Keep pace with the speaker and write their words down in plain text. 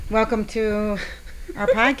Welcome to our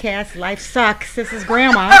podcast, Life Sucks. This is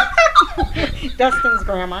Grandma. Dustin's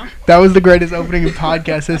grandma. That was the greatest opening in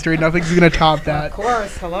podcast history. Nothing's going to top that. Of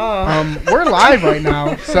course. Hello. We're live right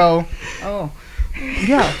now, so... Oh.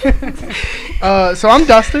 Yeah. So I'm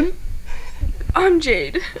Dustin. I'm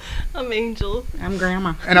Jade. I'm Angel. I'm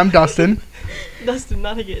Grandma. And I'm Dustin. Dustin,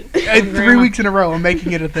 not again. 3 weeks in a row, I'm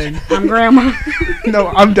making it a thing. I'm Grandma. No,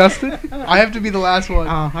 I'm Dustin. I have to be the last one.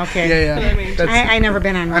 Oh, okay. Yeah. I never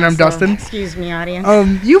been on one. And I'm Dustin. Excuse me,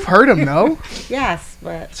 audience. You've heard him, though. Yes,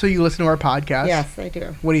 but... So you listen to our podcast? Yes, I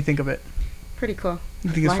do. What do you think of it? Pretty cool. You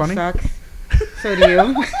think it's funny? Life sucks. So do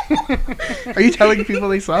you. Are you telling people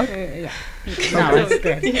they suck? Yeah. No, that's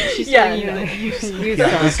good. You You Yeah,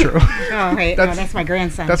 suck. that's true. Oh, wait. That's my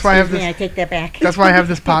grandson. That's why I have Excuse this. me, I take that back. That's why I have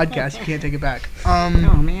this podcast. You can't take it back. Oh,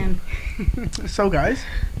 man. So, guys,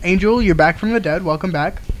 Angel, you're back from the dead. Welcome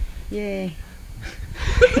back. Yay.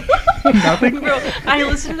 Nothing? Bro, I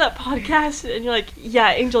listened to that podcast and you're like,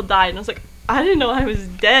 yeah, Angel died. And I was like, I didn't know I was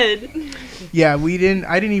dead. Yeah,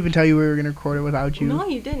 I didn't even tell you we were going to record it without you. No,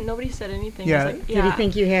 you didn't. Nobody said anything. Yeah. I was like, Did you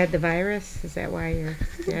think you had the virus? Is that why you're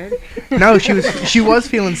dead? No, she was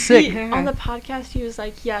feeling sick. On the podcast, he was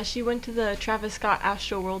like, yeah, she went to the Travis Scott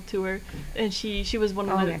Astro World Tour, and she was one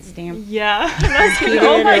of the... that stamp. Yeah. And I was like, Stampeded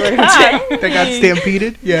oh my or God. They got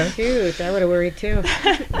stampeded? Yeah. Shoot, I would have worried too.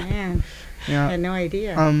 Man, I Yeah. had no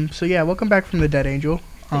idea. So yeah, welcome back from the dead, Angel.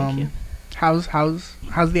 Thank you. How's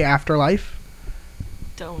the afterlife?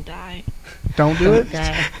 Don't die. Don't do it.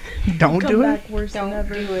 God. Don't do it. worse Don't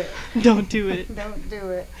do it. Don't do it. Don't do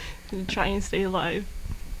it. And try and stay alive.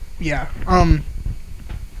 Yeah.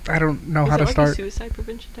 I don't know how Is to it like start. a suicide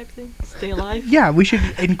prevention type thing? Stay alive? Yeah, we should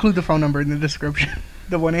include the phone number in the description.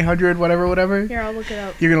 The 1-800 whatever. Here, I'll look it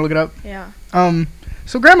up. You're gonna look it up. Yeah.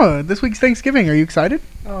 So Grandma, this week's Thanksgiving. Are you excited?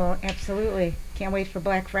 Oh, absolutely. Can't wait for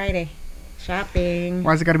Black Friday. Shopping.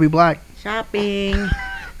 Why's it got to be black? Shopping.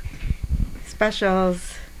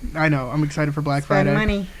 Specials. I know. I'm excited for Black Spend Friday.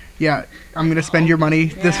 money. Yeah, I'm gonna spend your money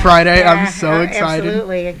this Yeah, Friday. yeah, I'm so excited.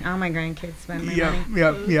 Absolutely. All my grandkids spend my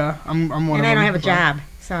money. Yeah. I'm one of them. And I don't have a job,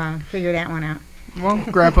 so I'll figure that one out. Well,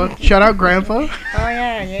 Grandpa. Shout out Grandpa. Oh,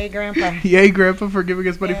 yeah. Yay, Grandpa. Yay, Grandpa, for giving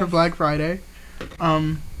us money for Yes. Black Friday.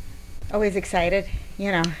 Always excited.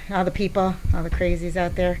 You know, all the people, all the crazies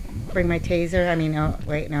out there. Bring my taser. I mean, oh,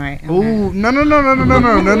 wait, no. Oh no!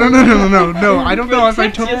 I don't know if I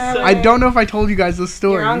told. yourself. I don't know if I told you guys this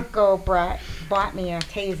story. Your uncle bought me a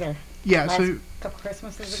taser. Yeah. Last couple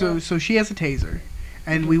Christmases ago. So she has a taser,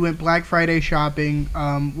 and we went Black Friday shopping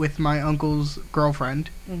with my uncle's girlfriend,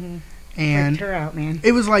 and Freaked her out, man.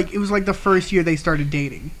 it was like the first year they started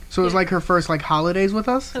dating. So it was like her first like holidays with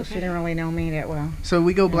us. So she didn't really know me that well. So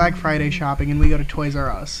we go Black Friday shopping and we go to Toys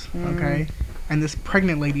R Us, okay? And this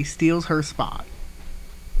pregnant lady steals her spot.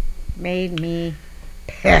 Made me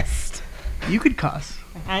pissed. You could cuss.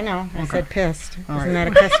 I know. I Okay. said pissed. All Isn't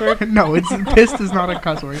right. that a cuss word? No, it's pissed is not a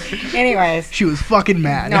cuss word. Anyways. She was fucking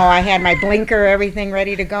mad. No, I had my blinker, everything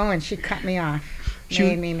ready to go, and she cut me off. She-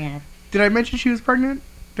 Made me mad. Did I mention she was pregnant?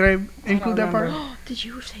 Did I include that part? remember. Did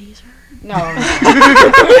you tase her? No. No.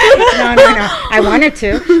 I wanted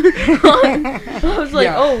to. I was like,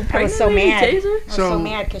 Yeah. oh, I was pregnant so lady mad. taser? I was so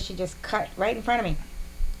mad because she just cut right in front of me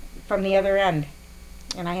from the other end.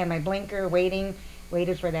 And I had my blinker waited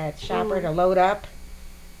for that shopper to load up.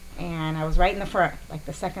 And I was right in the front, like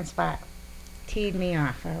the second spot. Teed me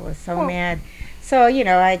off. I was so mad. So,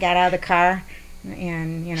 I got out of the car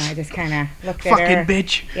and, I just kind of looked at her. Fucking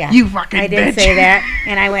bitch. Yeah. You fucking bitch. I didn't say that.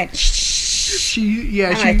 And I went, shh. I'm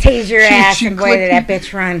I'm going to tase your ass. And boy, did that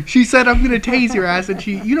bitch run. She said, I'm going to tase your ass. And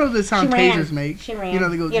the sound She ran. tasers make. She ran. You know,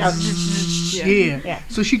 they go, zzz, Yeah. yeah.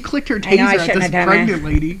 So she clicked her I know I taser at shouldn't this have done pregnant that.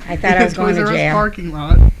 lady. I thought I was in going to Toys R Us jail. parking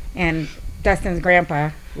lot. And Dustin's grandpa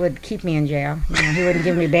would keep me in jail. He wouldn't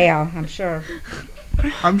give me bail, I'm sure.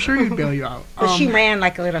 I'm sure he'd bail you out. But she ran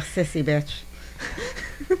like a little sissy bitch.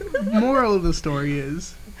 Moral of the story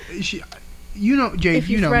is, Jade, If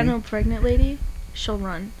you know threaten me. a pregnant lady, she'll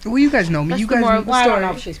run. Well, you guys know me. That's You the guys. moral of the Well, I don't know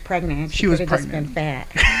story. if she's pregnant. She was could have just been pregnant.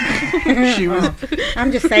 fat. She was.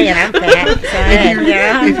 I'm just saying, I'm fat.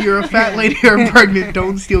 So If you're a fat lady or pregnant,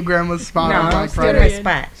 don't steal Grandma's spot on no, Black steal my Friday.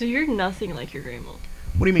 spot. So you're nothing like your grandma.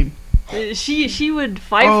 What do you mean? She would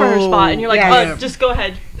fight for her spot, and you're like, yeah. just go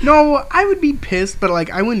ahead. No, I would be pissed, but like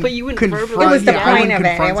I wouldn't. But you wouldn't confront. verbally- It was the I point wouldn't of it. It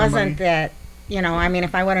confront wasn't somebody. that,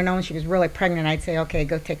 if I would have known she was really pregnant, I'd say, okay,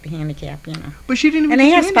 go take the handicap, But she didn't even. And they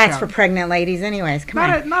get have spots handicapped. for pregnant ladies anyways. Come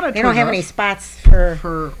on. Not at They don't Toys have R any Us. spots for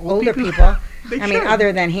For older people. They I mean, should.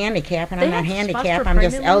 other than handicap, and They I'm not have spots handicapped, for I'm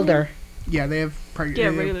just pregnant elder. Yeah, they have, Yeah,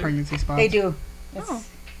 regular. pregnancy spots. They do. Oh.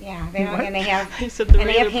 Yeah, they don't, What? and they have I said the and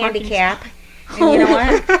they have regular parking handicap, And you know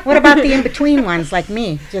what? What about the in-between ones like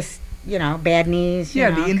me? Just, bad knees. Yeah,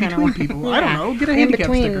 you know, the in-between kinda, people. I don't know. Get a handicap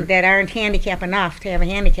in-between sticker. that aren't handicap enough to have a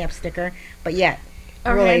handicap sticker, but yet.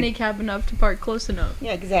 Or really, handicap enough to park close enough.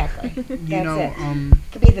 Yeah, exactly. That's You know, it.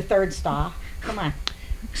 Could be the third stall. Come on.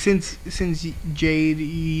 since Jade,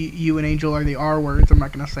 you and Angel are the R words, I'm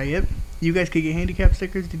not gonna say it. You guys could get handicap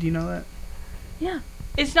stickers. Did you know that? Yeah,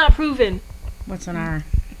 It's not proven. What's an R?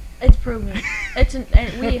 it's proven.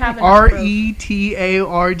 We have enough R proof. E T A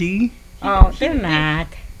R D. Oh, they're not.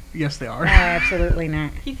 Yes, they No, are. absolutely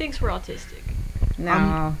not. He thinks we're autistic. No.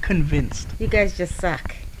 I'm convinced. You guys just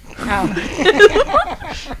suck. Oh.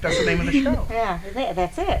 That's the name of the show. Yeah,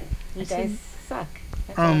 that's it. You I see. guys suck.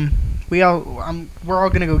 That's all. We're all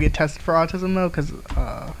gonna go get tested for autism though, because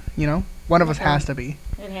one of us Okay. has to be.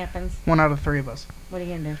 It happens. One out of 3 of us. What are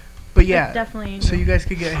you gonna do? But yeah, Definitely. so you guys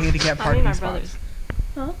could get a handicap I mean, parking my spots. brothers.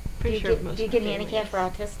 Huh? Pretty do sure you get, most do you of get my family handicap is. for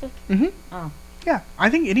autistic? Mm-hmm. Oh. Yeah, I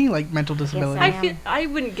think any mental disability. I I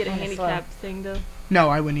wouldn't get a Kinda handicap thing though. No,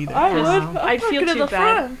 I wouldn't either. I would. No. I'd feel too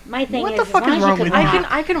bad. My thing What is, the as fuck long is as you wrong can with walk, you?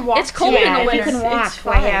 I can walk. It's cold yeah, in the if you winter. can walk, It's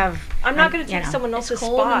why fine. have? I'm not gonna you take know. someone It's else's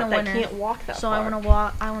cold in spot the that winter. can't walk that So far. I want to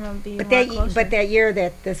walk. I want to be. But a lot that, closer. but that year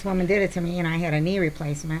that this woman did it to me, I had a knee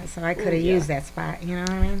replacement, so I could have yeah. used that spot. You know what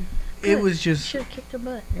I mean? It was just, should have kicked her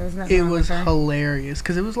butt. There was nothing it wrong was with her. hilarious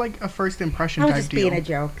because it was like a first impression I was type just deal. being a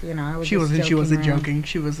joke, I was She just wasn't. She wasn't around. joking.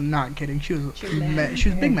 She was not kidding. She was. She was mad. mad. She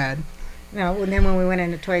was big Yeah. mad. No, and then when we went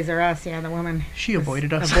into Toys R Us, the woman She was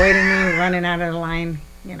avoided us. avoiding me, running out of the line,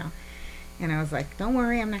 And I was like, "Don't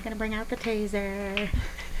worry, I'm not gonna bring out the taser."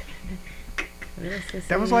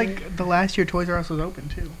 That was like the last year Toys R Us was open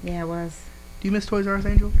too. Yeah, it was. Do you miss Toys R Us,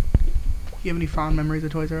 Angel? Do you have any fond memories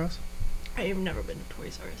of Toys R Us? I have never been to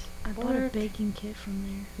Toys R Us. I bought a What? baking kit from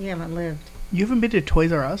there. You haven't lived. You haven't been to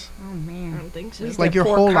Toys R Us? Oh I man. don't think so. We used Like to your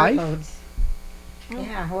have 4 whole life? cartloads.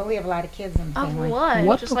 Yeah, well, we have a lot of kids in the Of family. what?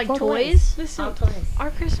 What Just the like fuck? toys? Listen, All toys. our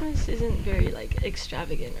Christmas isn't very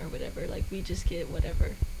extravagant or whatever. Like we just get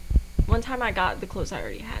whatever. One time I got the clothes I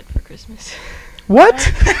already had for Christmas. What?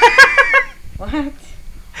 What?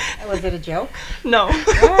 Was it a joke? No.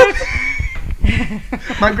 What?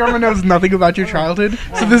 My grandma knows nothing about your childhood,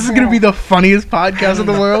 so this is gonna be the funniest podcast in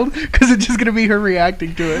the world because it's just gonna be her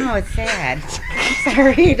reacting to it. Oh, it's sad. I'm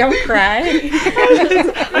sorry. Don't cry.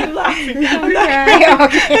 I'm laughing. Don't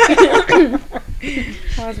cry. Okay.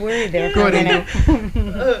 I was worried there Go for a ahead,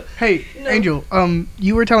 minute. Hey, No. Angel,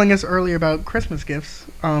 you were telling us earlier about Christmas gifts.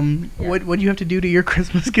 What do you have to do to your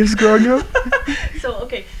Christmas gifts growing up? So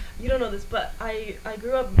okay, you don't know this, but I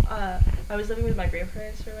grew up. I was living with my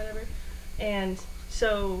grandparents or whatever, and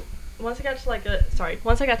so once I got to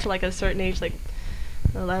like a certain age, like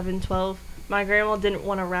 11, 12, my grandma didn't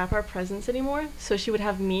want to wrap our presents anymore, so she would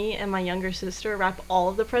have me and my younger sister wrap all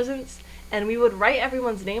of the presents, and we would write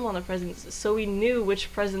everyone's name on the presents, so we knew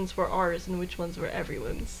which presents were ours and which ones were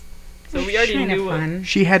everyone's. So we already Kinda knew what. fun.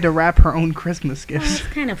 She had to wrap her own Christmas Well, gifts. it's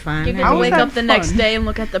kind of fun. You get How to was wake that up the next fun? day and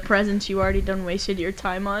look at the presents you already done wasted your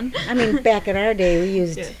time on. I mean, back in our day, we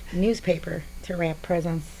used Yeah. newspaper to wrap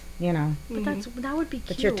presents, But that would be cute.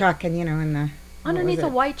 But you're talking, in the underneath what a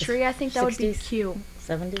was white it, tree. I think that would be 60s? cute.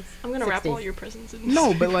 70s. I'm gonna wrap 60s. all your presents in.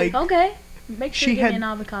 No, but like Okay, make sure She you give me had- an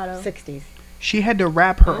avocado. 60s. she had to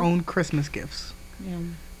wrap her Huh? own Christmas gifts. Yeah.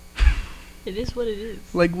 It is what it is.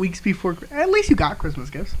 Like weeks before. At least you got Christmas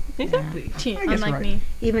gifts. Exactly. Gee, I guess unlike right. me.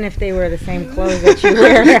 Even if they were the same clothes that you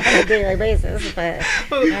wear on a daily basis, but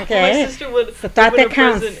Okay. My sister would. It's the thought open that a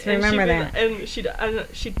counts. present and Remember she'd that. be,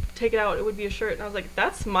 and she'd take it out. It would be a shirt, and I was like,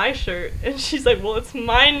 "That's my shirt." And she's like, "Well, it's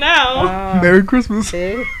mine now." Oh, Merry Christmas.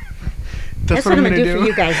 see? That's what I'm gonna gonna do for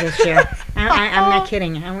you guys this year. I'm not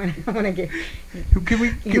kidding. I'm gonna get. Can we?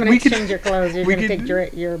 You're Can, gonna we exchange could. your clothes. You're we gonna could-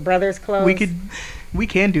 take your brother's clothes. We could. We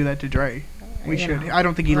can do that to Dre. We You should. know. I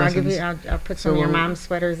don't think he Or I'll, listens. I'll put So some of your we'll- mom's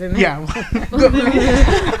sweaters in there. Yeah.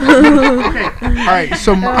 Okay. All right.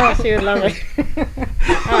 So, Oh, she would love it.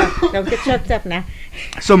 Oh, don't get choked up now.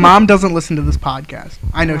 so mom doesn't listen to this podcast.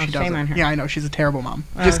 I know Oh, she shame doesn't. on her. Yeah, I know she's a terrible mom.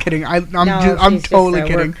 Oh. Just kidding. I'm No, I'm she's just totally a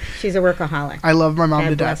kidding. she's a workaholic. I love my mom God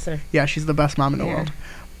to bless death. her. Yeah, she's the best mom in the Yeah. world.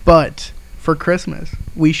 But for Christmas,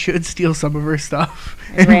 we should steal some of her stuff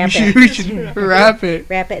And wrap it. we should wrap it.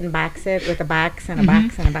 Wrap it and box it with a box and a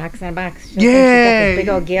box and a box and a box. She'll think she's got Yeah, this big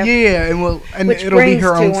old gift. yeah, and Which it'll be brings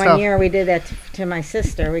her to own one stuff. year we did that to my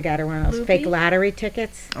sister. We got her one of those fake Loopy? lottery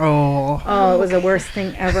tickets. Oh, Oh, it was the worst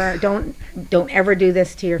thing ever. Don't ever do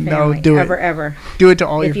this to your No, family. do it. Ever. do it to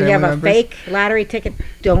all If your you family have a members. fake lottery ticket,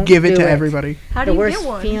 don't Give it do to everybody. How do The you worst get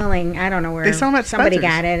one? feeling. I don't know where They sell 'em at somebody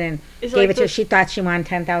Spencer's. got it and Is it gave like it to her. those- She thought she won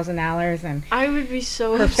 $10,000, and I would be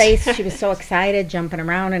so her upset. face, she was so excited, jumping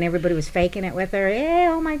around, and everybody was faking it with her. Yeah,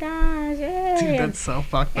 oh my gosh, yeah. Dude, that's so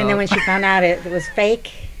fucked And then up. when she found out it was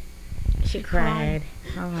fake, she cried.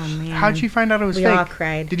 cried. Oh man. How'd she find out it was We fake? all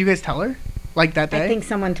cried. Did you guys tell her? Like that day? I think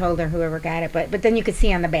someone told her, whoever got it, but then you could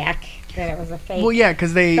see on the back that it was a fake. Well, yeah,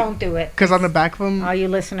 because Don't do it. on the back of them, All you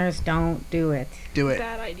listeners, don't do it. do it.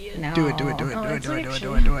 Bad idea. No. Do it, do it, do it, Oh, do it, it's do it, do it, actually-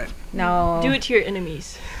 do it, do it. No. Do it to your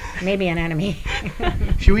enemies. Maybe an enemy.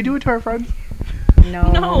 Should we do it to our friends?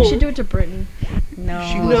 No. No. We should do it to Brittany. No.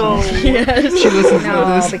 She No. listens. Yes. She listens No,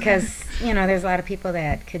 to this. because, there's a lot of people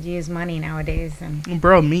that could use money nowadays, and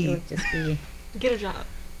Bro, it me. would just be, Get a job.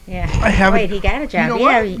 yeah. I haven't- Wait, he got a job. know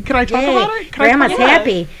yeah. what? Can I talk yay. about it? Can I Grandma's talk about it?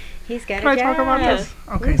 happy. He's got Can a I job. talk about Yeah. this?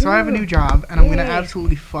 Okay, so I have a new job, and I'm gonna Yay.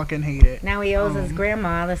 absolutely fucking hate it. Now he owes his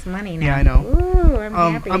grandma all this money now. Yeah, I know. Ooh,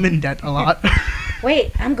 I'm happy. I'm in debt a lot.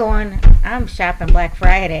 Wait, I'm shopping Black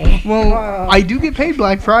Friday. Well, Whoa. I do get paid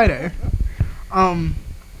Black Friday.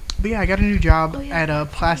 But yeah, I got a new job at a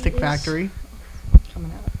plastic factory.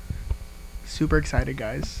 Coming up. Super excited,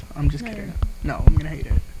 guys. I'm just No, kidding. you're No, I'm gonna hate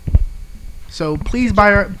it. So please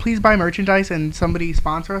buy merchandise and somebody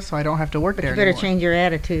sponsor us, so I don't have to work But there you better anymore. change your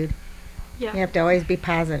attitude. Yeah. You have to always be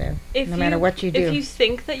positive, no matter what you do. If you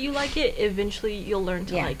think that you like it, eventually you'll learn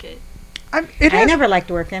to Yeah. like it. It I has never liked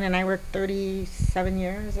working, and I worked 37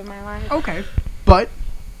 years of my life. okay, but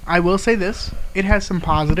I will say this: it has some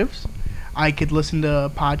positives. I could listen to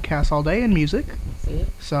podcasts all day and music, See?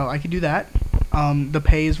 so I could do that. The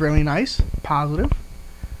pay is really nice. Positive.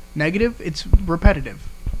 Negative, it's repetitive.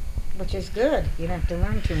 Which is good. You don't have to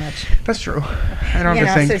learn too much. That's true. I don't You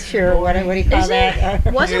have know, to so think. sure, what do you call Is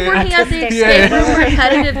that? Wasn't Yeah. working at the Artistic. escape Yeah. room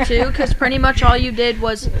repetitive too? Because pretty much all you did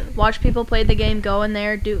was watch people play the game, go in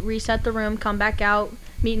there, reset the room, come back out,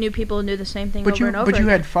 meet new people, and do the same thing over and over. But you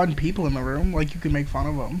again. had fun people in the room. Like you could make fun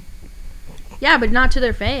of them. Yeah, but not to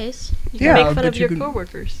their face. You can Yeah, make fun but of you your can-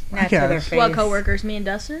 coworkers. Not to their Yes. face. What coworkers? Me and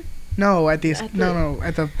Dustin? No, at the At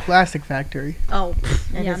at the plastic factory. Oh,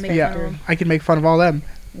 At yeah, his make fun of Yeah, them. I could make fun of all them.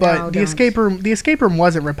 But No, the don't. escape room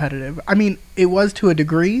wasn't repetitive. I mean, it was to a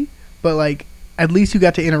degree, but like at least you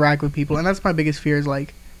got to interact with people, and that's my biggest fear is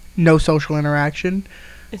like no social interaction.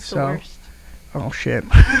 It's So- the worst. Oh shit!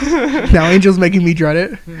 Now Angel's making me dread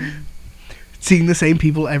it. Hmm. Seeing the same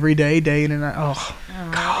people every day, day in and out. Oh,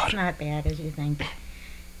 Oh, God. it's not bad as you think.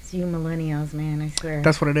 It's you millennials, man, I swear.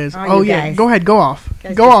 that's what it is. Oh, Oh you yeah, guys. go ahead, go off,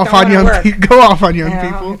 Guys go just off don't on wanna young, work. go off on young You know,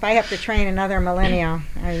 people. if I have to train another millennial,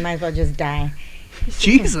 I might as well just die.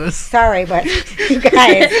 Jesus. Sorry, but you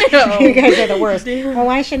guys are the worst. Well,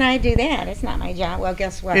 why should I do that? It's not my job. Well,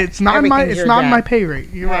 guess what? It's not my Everything's it's your not job. my pay rate.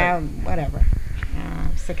 You're right. Whatever.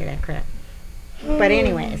 I'm sick of that crap. But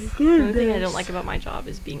anyways, The only thing I don't like about my job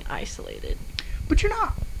is being isolated. But you're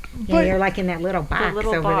not. yeah, But you're like in that little box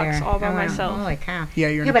little over box there. all by Oh, wow. myself. Holy cow. yeah,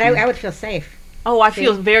 you're. Yeah, in but a I few. would feel safe. Oh, I See,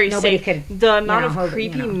 feel very nobody safe. could, The amount hold of it,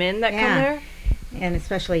 creepy Yeah. men that come there. And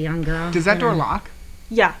especially young girls. Does that you door know. lock?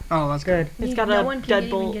 Yeah, Oh, that's good. Good. it's got no a one can even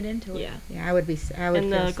deadbolt. get into it. Yeah, Yeah, I would feel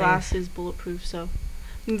and the safe. glass is bulletproof, so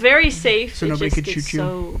I'm very safe. So it nobody just could gets shoot you?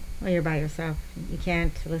 So Well, you're by yourself. You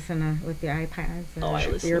can't listen with the iPads or Oh, I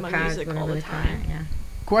listen to ear my pods, music all whatever the they call time. it. Yeah,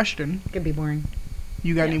 Question: it could be boring.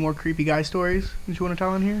 You got Yeah. any more creepy guy stories that you want to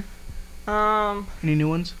tell in here? Any new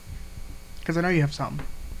ones? Because I know you have some.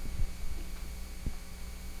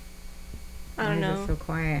 I don't Why is know. it so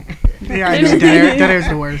quiet? Yeah, I know. Dead air's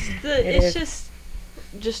the worst. It It's is.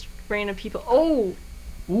 just random people. Oh,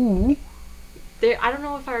 Ooh, I don't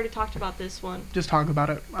know if I already talked about this one. just talk about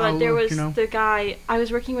it. But I'll there look, was you know. the guy, I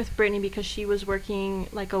was working with Brittany because she was working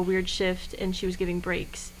like a weird shift and she was giving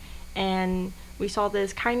breaks. And we saw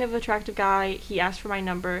this kind of attractive guy. He asked for my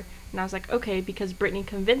number and I was like, okay, because Brittany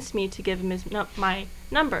convinced me to give him my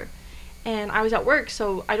number. And I was at work,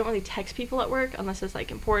 so I don't really text people at work unless it's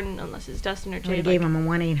like important, unless it's Dustin or We Jay, gave like, him a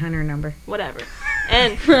 1-800 number. whatever.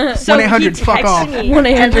 And so 1-800 he fuck off. texted me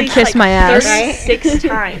 1-800 at least, kiss my ass. 36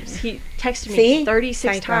 times. He texted me See?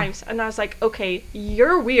 36 Psycho. times. And I was like, okay,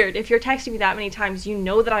 you're weird. If you're texting me that many times, you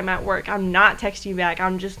know that I'm at work. I'm not texting you back.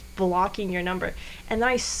 I'm just blocking your number. And then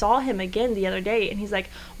I saw him again the other day, and he's like,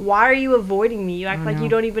 why are you avoiding me? You act Oh, like no. you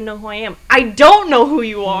don't even know who I am. I don't know who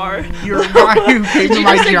you are. You're a guy who came to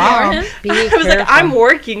my just ignore job. him? Be I was like, careful. I'm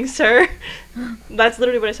working, sir. That's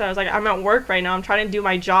literally what I said. I was like, I'm at work right now. I'm trying to do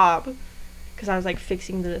my job. Because I was like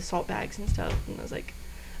fixing the salt bags and stuff. And I was like,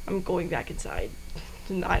 I'm going back inside.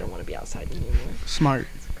 And I don't want to be outside anymore. Smart.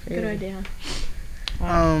 Good idea.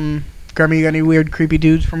 Grandma, you got any weird, creepy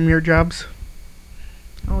dudes from your jobs?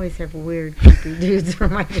 Always have weird, creepy dudes for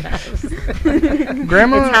my jobs.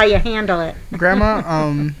 Grandma, It's how you handle it. Grandma,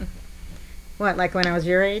 What, like when I was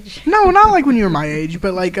your age? no, not like when you were my age,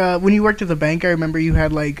 but like when you worked at the bank, I remember you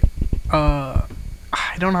had like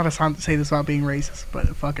I don't know how to say this without being racist, but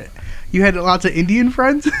fuck it. You had lots of Indian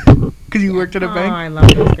friends because you worked at a Oh, bank. I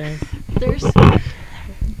love those guys. There's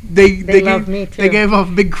They love me too. They gave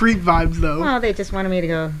off big creep vibes though. Well, they just wanted me to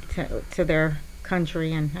go to their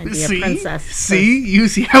country and I'd be a princess. See, you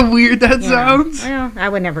see how weird that Yeah. sounds. Well, I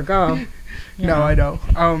would never go. you No, know. I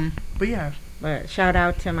know. But yeah. But shout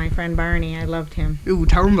out to my friend Barney. I loved him. Ooh,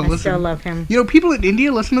 tell him to I listen. still love him. You know, people in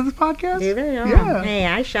India listen to this podcast. Do they? Oh, Yeah. Hey,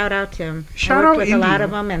 I shout out to him. Shout I worked out with a lot India.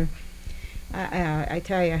 of them, and I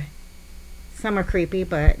tell you, some are creepy,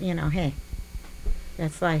 but you know, hey,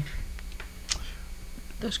 that's life.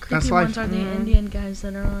 Those That's creepy life. ones are the Mhm. Indian guys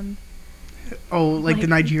that are on. Oh, like the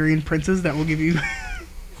Nigerian princes that will give you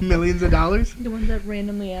millions of dollars. The ones that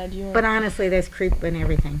randomly add you on. But honestly, there's creep in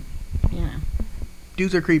everything. You know,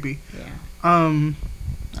 Dudes are creepy. yeah.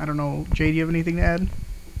 I don't know. Jay, do you have anything to add?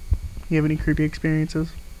 You have any creepy experiences?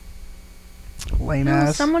 Lame No,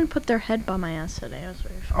 ass. someone put their head by my ass today. I was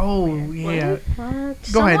very Oh weird. yeah. What?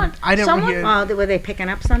 Go ahead. I didn't someone- hear. Oh, were they picking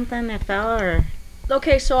up something that fell, or?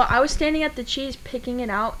 Okay, so I was standing at the cheese picking it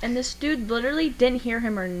out, and this dude literally didn't hear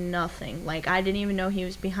him or nothing. Like, I didn't even know he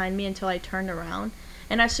was behind me until I turned around.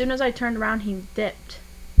 And as soon as I turned around, he dipped.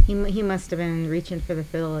 He must have been reaching for the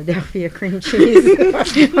Philadelphia cream cheese,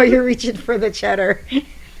 or you're reaching for the cheddar.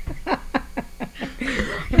 I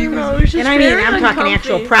know, it was just And I mean, very I'm talking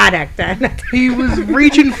actual uncomfy. product. I'm not He was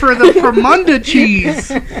reaching for the Permunda cheese.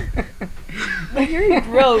 You're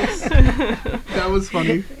gross. That was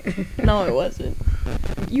funny. No, it wasn't.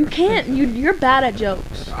 You can't. You're bad at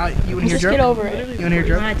jokes. You want to hear a Just joke? get over it. You want to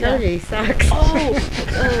hear a I joke? told you, he sucks. Oh,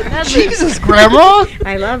 Mad Libs. Jesus, Grandma.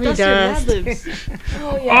 I love you, That's your Mad Dust. Libs.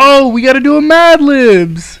 Oh yeah. Oh, we got to do a Mad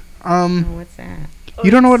Libs. Oh, what's that? Oh,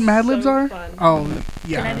 You don't know what it's Mad Libs so are? fun. Oh,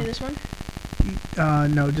 Can I do yeah. this one?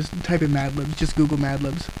 No, just type in Mad Libs. Just Google Mad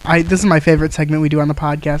Libs. This is my favorite segment we do on the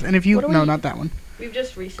podcast. And if you What do no, we- not that one. We've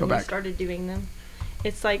just recently back. started doing them.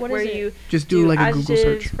 It's like What where is it? you Just do like a Google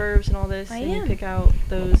adjectives, search. verbs, and all this, I and you am. pick out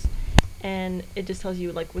those, and it just tells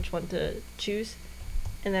you like which one to choose,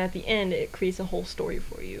 and then at the end it creates a whole story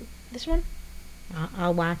for you. This one?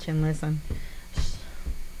 I'll watch and listen.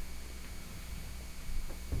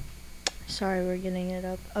 Sorry, we're getting it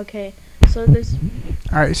up. Okay, so there's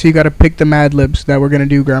All right, so you got to pick the Mad Libs that we're gonna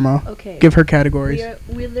do, Grandma. okay. Give her categories.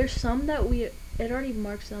 There's some that it already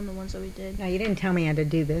marks down the ones that we did. No, you didn't tell me I had to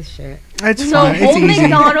do this shit. It's So fine. It's Old easy.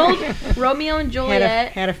 MacDonald, Romeo and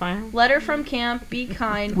Juliet, Had a file? Letter from Camp, Be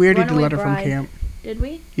Kind, We already did Runaway Letter from Bride. Camp. Did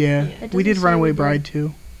we? Yeah, It we did doesn't say Runaway we did. Bride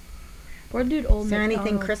too. Or dude, Old Is there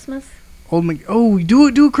anything MacDonald. Christmas? Oh,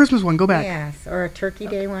 do a Christmas one. Go back. Yes, or a Turkey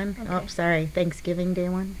Day one. Oh, okay. sorry, Thanksgiving Day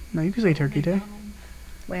one. No, you can say Turkey Day.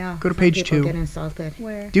 Well, Go to some page people 2. Get insulted.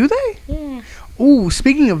 Where? Do they? Yeah, Ooh,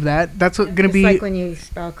 speaking of that, that's what gonna it's be like when you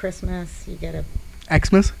spell Christmas, you get a.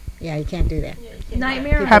 Xmas. Yeah, you can't do that. Yeah, you can't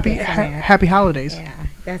Nightmare on Happy get ha- mad. Happy holidays. Yeah,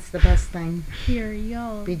 that's the best thing. Here you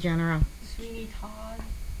go. Be general. Sweeney Todd,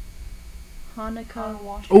 Hanukkah.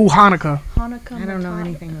 Oh, Hanukkah. Hanukkah. I don't know Matata.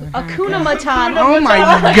 anything about Akuna Hanukkah. Matata. Oh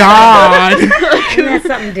my God. Isn't that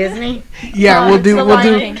something Disney? Yeah, we'll it's do the we'll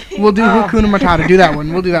Lion do King. we'll do Oh. Hakuna Matata. Do that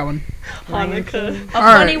one. We'll do that one. Hanukkah. A All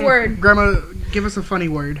funny right. word. Grandma, give us a funny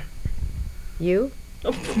word. You?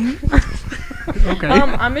 Okay.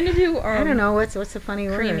 I'm gonna do. I don't know. What's a funny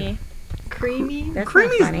word? Creamy. Creamy? That's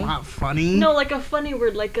Creamy's not funny. not funny. No, like a funny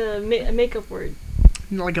word, like a makeup word.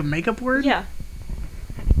 Like a makeup word? Yeah,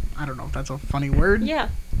 I don't know if that's a funny word. yeah.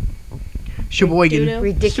 Sheboygan. Doo-doo.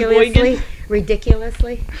 Ridiculously.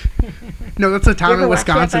 Ridiculously. No, that's a town You in ever watch that,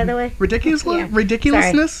 by Wisconsin. the way? Ridiculously? Yeah.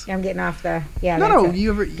 Ridiculousness? Sorry, I'm getting off the. Yeah. No, that's no, it. you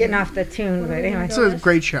ever Getting off the tune, but anyway. It's a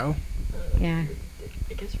great show. Yeah.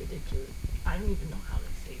 I guess ridiculous. I don't even know how to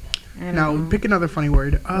say that. I don't No, know. pick another funny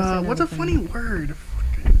word. another What's a funny funny word?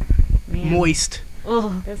 Man, Moist.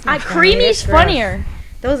 Oh, that's not funny. Creamy's That's gross. funnier.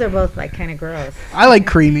 Those are both like kind of gross. I like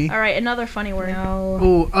creamy. All right, another funny word.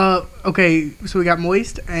 No. Oh, okay. So we got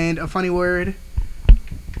moist and a funny word.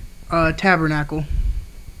 Tabernacle.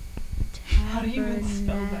 how do you even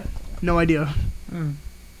spell that? No idea. Mm.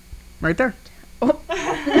 Right there.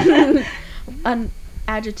 An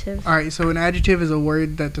adjective. All right. So an adjective is a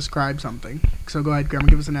word that describes something. So go ahead, Grandma.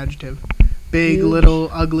 Give us an adjective. Big, Huge. little,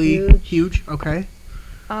 ugly, Huge. huge. Okay.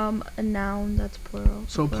 A noun. That's plural.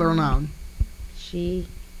 So plural noun. She.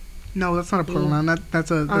 No, that's not a plural He. noun. That's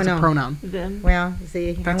a no. pronoun. Them. Well,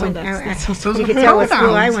 see. That's I a- went, that's Those you are can tell what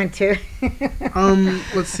school I pronouns. went to.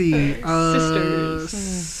 Let's see. Sisters.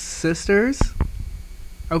 Sisters.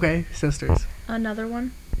 Okay, sisters. Another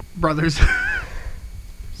one. Brothers.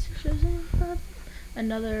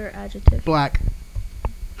 Another adjective. Black.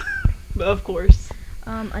 Of course.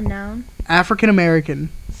 A noun. African American.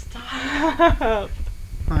 Stop.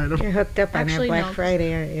 All right. You're hooked up on that Actually, Black no.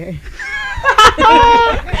 Friday, aren't you?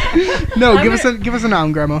 No, I'm give us a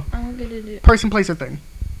noun, Grandma. I'm gonna do. Person, place, or thing.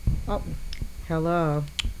 Oh, hello.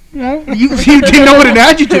 Well, you didn't know what an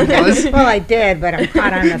adjective was. Well, I did, but I'm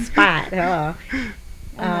caught on the spot.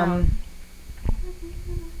 Hello.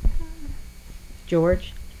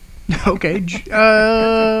 George. Okay.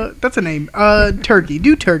 That's a name. Turkey.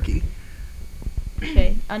 Do turkey.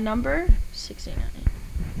 Okay, a number 69.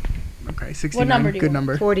 Okay, 69. number do you Good want?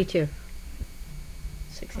 number. 42.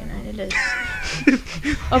 69 it is.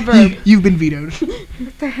 A verb. You've been vetoed.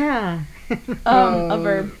 What the hell? A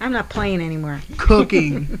verb. I'm not playing anymore.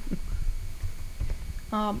 Cooking.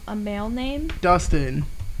 A male name. Dustin.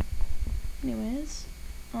 Anyways.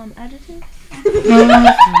 Adjective.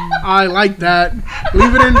 I like that.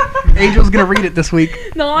 Leave it in. Angel's gonna read it this week.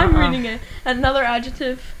 No, I'm reading it. Another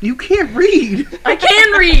adjective. You can't read. I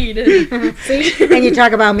can read. See? And you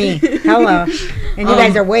talk about me. Hello. And you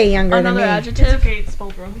guys are way younger than Another me. It's adjective. okay, it's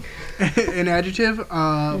spelled wrong. An adjective. You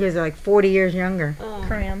guys are like 40 years younger.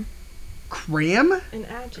 Cram. Cram. An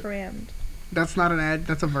adjective. Crammed. That's not an ad.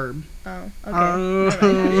 That's a verb. Oh, okay.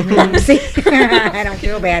 Never mind. See? I don't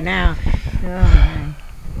feel bad now. Oh, man.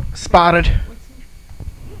 Spotted.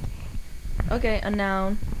 Okay, a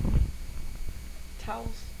noun.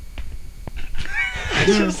 Towels.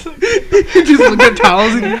 Just look at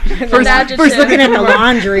towels. First, adjective. first Looking at the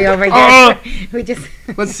laundry over here. Oh. We just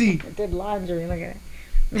Let's see. did laundry. Look at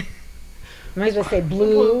it. Might as well say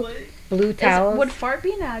blue Is, towels. would fart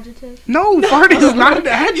be an adjective? No, fart is not an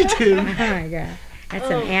adjective. Oh my god. That's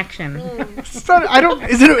an action. It's not, I don't.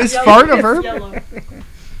 Is fart a verb? Yellow.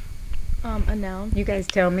 A noun. You guys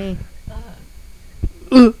tell me.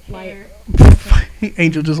 Ugh. Hair.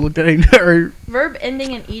 Angel just looked at her. Verb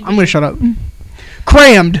ending in ed. I'm gonna shut up.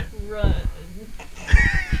 Crammed. Run.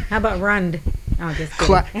 How about rund? Oh, just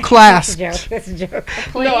Cla- kidding. clasped. That's a joke.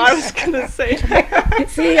 No, I was gonna say that.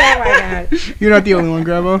 See, oh my god. You're not the only one,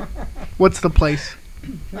 Grandma. What's the place?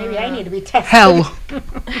 Maybe I need to be tested. Hell.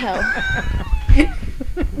 Hell.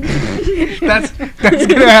 That's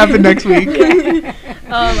gonna happen next week.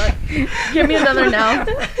 Give me another noun.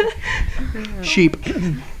 Sheep.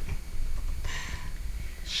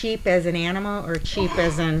 Sheep as an animal or cheap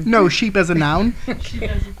as in. No, sheep as a noun.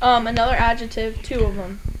 Another adjective. 2 of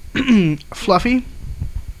them. Fluffy.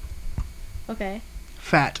 Okay.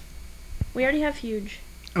 Fat. We already have huge.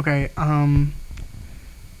 Okay.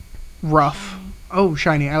 Rough. Oh,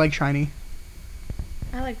 shiny. I like shiny.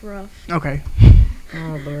 I like rough. Okay.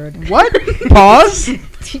 Oh lord. What? Pause.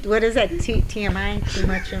 What is that? TMI? Too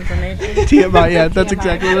much information? TMI. Yeah, that's TMI.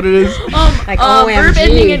 exactly what it is. Like Verb OMG.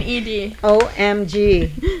 ending in ed.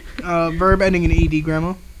 OMG. Verb ending in ed.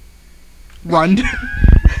 Grandma. Rund.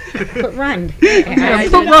 Put rund. Yeah,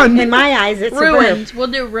 put rund. In my eyes, it's Ruined. We'll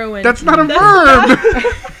do ruined. That's not a verb.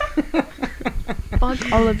 a verb.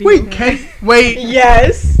 Fuck all of you. Wait, wait,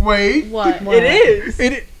 Yes. wait. What? What? It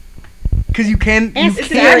is. Because you can. Ask It's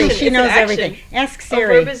an Siri. action. She It's an knows action. everything. Ask A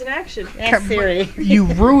Siri. verb is an action. Ask Siri. You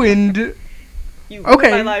ruined. You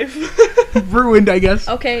Okay. ruined my life. Ruined, I guess.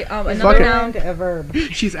 Okay, Fuck another it. noun. A verb.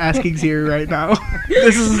 She's asking Siri right now.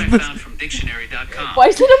 This is. I This, found from dictionary.com. Why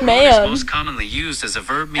is it a Is man? most commonly used as a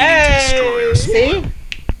verb meaning to destroy or See? spoil. She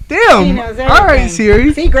damn. knows All right, everything.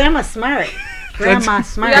 Siri. See, Grandma's smart. Grandma's We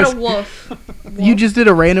smart. got a wolf. You just did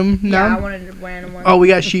a random Yeah, I noun. wanted a random one. Oh, we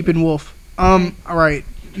got sheep and wolf. All right.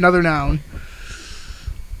 Another noun.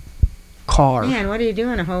 Car. Man, what are you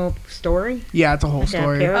doing? A whole story? Yeah, it's a whole Like a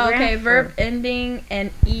story. paragraph? Okay, verb Or- ending in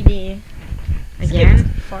ed.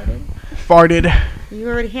 Again? Farted. Farted. You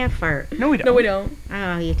already have fart. No, we don't. No, we don't.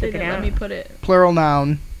 Oh, you They took it didn't let out. me put it. Plural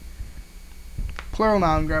noun. Plural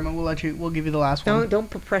noun, Grandma. We'll give you the last one. Don't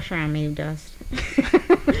put pressure on me, Dust.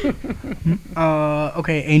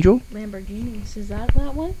 Okay, Angel. Lamborghinis. Is that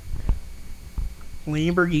one?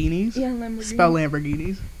 Lamborghinis. Yeah, Lamborghini. Spell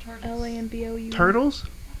Lamborghinis. Lamboou. Turtles.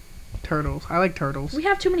 Turtles. I like turtles. We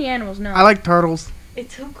have too many animals now. I like turtles.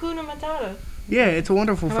 It's Hakuna Matata. Yeah, it's a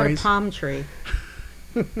wonderful How about a phrase. palm tree?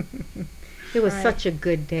 It was Right. such a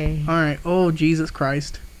good day. All right. Oh, Jesus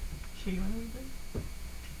Christ.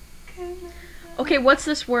 Okay, what's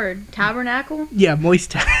this word? Tabernacle? Yeah,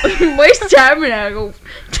 moist. Moist tabernacle.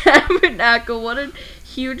 Tabernacle. What a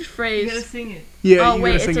huge You gotta phrase. sing it. Yeah. Oh, you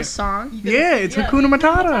wait, gotta it's sing a it. song? Yeah, it's Hakuna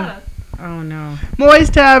Matata. Oh no.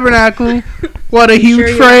 Moist tabernacle. What a huge Sure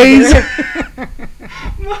you phrase. wanna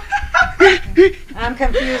do it? I'm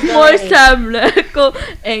confused. Moist already. tabernacle.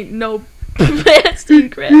 Ain't no past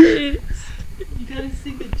and credits. You gotta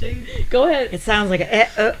sing it, Jade. Go ahead. It sounds like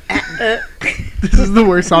a This is the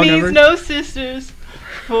worst song Means ever. no sisters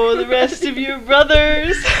for the rest of your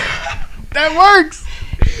brothers. That works.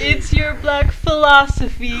 It's your black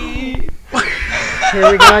philosophy.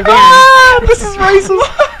 Here we go again. This is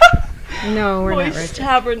racist. No, we're not Moist racist.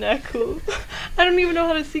 tabernacle. I don't even know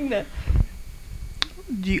how to sing that.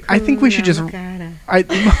 I think we should just. Hakuna I,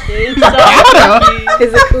 It's a turkey.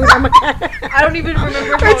 Is it Hakuna Matata? I don't even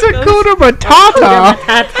remember how it's it a goes. Hakuna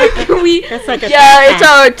Matata. we, That's like a yeah, it's tatas.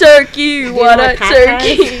 our turkey. you What know a what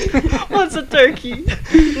tatas turkey. What's a turkey?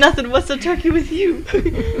 Nothing. What's a turkey with you?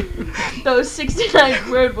 Those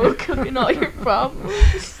 69 word will cooking all your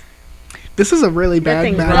problems. This is a really bad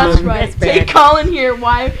thing's match. wrong. That's right. That's bad. Take Colin here.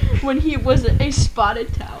 Why when he was a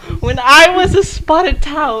spotted towel, When I was a spotted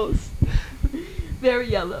towels. very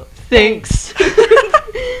yellow. Thanks.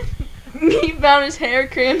 He found his hair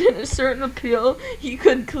crammed in a certain appeal. He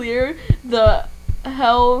could clear the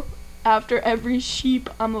hell after every sheep.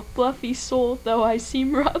 I'm a fluffy soul, though I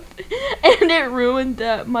seem rough. And it ruined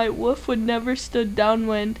that my wolf would never stood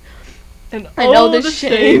downwind. And I know oh, the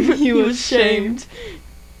shame he was shamed.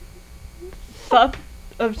 Thought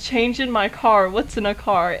of changing my car. What's in a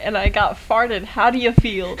car? And I got farted. How do you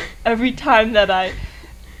feel? Every time that I...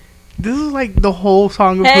 This is like the whole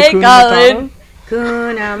song of Hey, Hakuna Colin. Matata.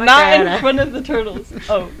 Hakuna Not in Matata. front of the turtles.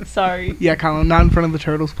 Oh, sorry. Yeah, Colin, not in front of the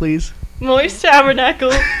turtles, please. Moist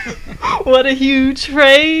tabernacle. What a huge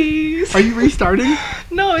phrase. Are you restarting?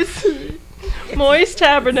 No, it's moist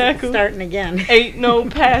tabernacle. Starting again. Ain't no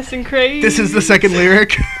passing craze. This is the second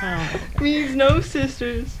lyric. Oh. Means no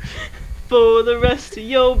sisters for the rest of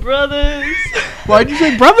your brothers. Why'd you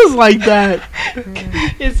say brothers like that?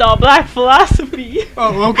 It's all black philosophy.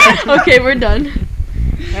 Oh, okay. Okay, we're done.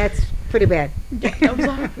 That's pretty bad.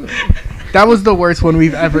 That was the worst one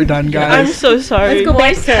we've ever done, I'm guys. so sorry.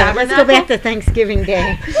 Let's go back to Thanksgiving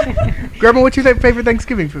Day. Grandma, what's your favorite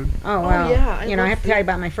Thanksgiving food? Oh wow! yeah, I you know, I love have to tell you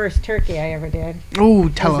about my first turkey I ever did. Oh,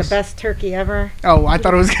 It tell was us. the best turkey ever. Oh, I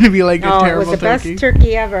thought it was going to be like a Oh, it was terrible the turkey. best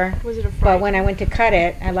turkey ever. Was it a But when I went to cut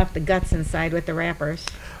it, I left the guts inside with the wrappers.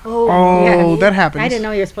 Oh, Yeah. that happens. I didn't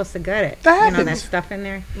know you were supposed to gut it. That You know that happens. stuff in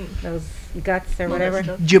there, those guts or whatever.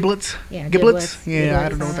 Giblets? Yeah, Giblets? giblets, Yeah, I giblets,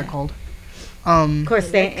 don't know what they're all called. Of course,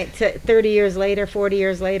 30 years later, 40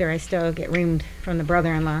 years later, I still get reamed from the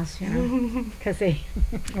brother-in-laws, you know, because they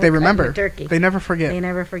They remember. turkey. They never forget. They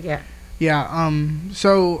never forget. Yeah,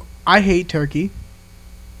 so I hate turkey.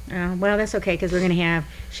 Well, that's okay because we're gonna have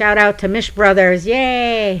shout out to Mish Brothers,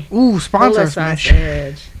 yay! Ooh, sponsor us, Cola Mish.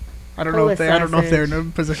 sausage. I don't know if they're in a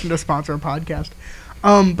position to sponsor a podcast.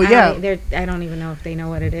 But yeah, I don't even know if they know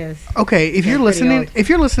what it is. okay. If they're you're pretty listening, old. if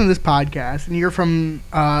you're listening to this podcast and you're from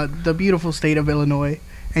the beautiful state of Illinois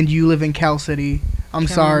and you live in Cal City, I'm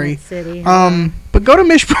sorry. City. But go to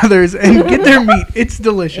Mish Brothers and get their meat. It's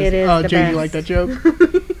delicious. It is Oh, the Jay, you best. like that joke?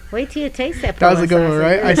 Wait till you taste that. That was a Polish good one, sausage.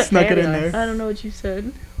 right? I is snuck it in fabulous. there. I don't know what you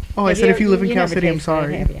said. Oh, I Have said if you live in Cal never City, I'm tasted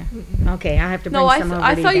sorry. it, have you? Okay, I'll have to bring No, some over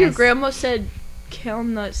I to thought you your guys. grandma said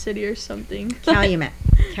Calumet City or something. Calumet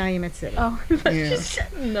City. Oh, Yeah. she said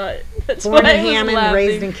nut. That's Born why in I was Hammond, laughing.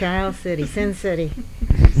 raised in Cal City, Sin City.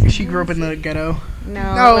 She grew up in the ghetto.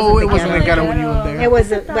 No, it wasn't the a ghetto when you lived there. It was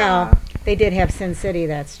well. They did have Sin City,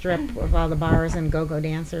 that strip with all the bars and go-go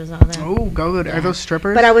dancers, all that. Oh, go. Are those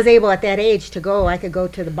strippers? But I was able at that age to go. I could go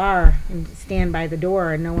to the bar and stand by the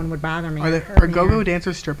door, and no one would bother me. Are or hurt me. go-go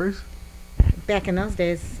dancers strippers? Back in those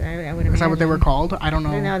days, I would imagine. Is that what they were called? I don't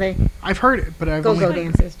know. No, they I've heard it, but I've go-go only.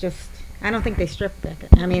 dancers. Just, I don't think they stripped back.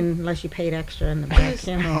 I mean, unless you paid extra in the back.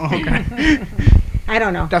 You know? Oh, okay. I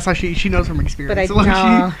don't know. That's how she knows from experience. But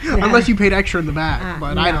I- Unless you paid extra in the back,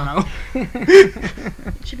 but I no. don't know.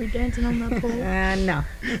 Should be dancing on that pole. No.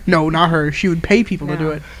 No, not her. She would pay people to No.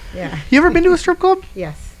 do it. Yeah. You ever been to a strip club?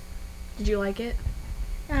 Yes. Did you like it?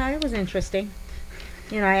 It was interesting.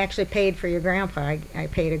 You know, I actually paid for your grandpa. I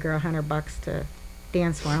paid a girl $100 to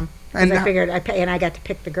dance for him. And And I ho- figured and I got to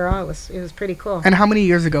pick the girl. It was pretty cool. And how many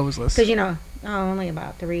years ago was this? Because only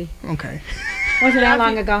about 3. Okay. Wasn't Yeah, that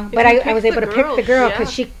long if you- ago. if But you I was pick able the to pick the girl girl,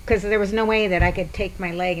 because there was no way that I could take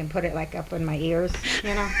my leg and put it like up in my ears.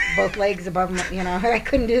 You know, both legs above my. You know, I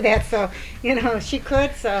couldn't do that. So she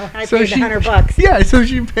could. So I paid the $100. Yeah, so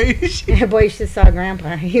she paid. Boy, you should saw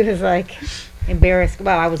Grandpa. He was like embarrassed.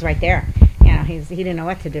 Well, I was right there. You know, he didn't know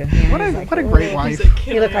what to do. You know, What he a was like, what a great "Oh." wife.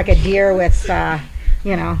 He looked like a deer with, bright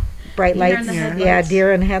Deer in lights. the Yeah, headlights.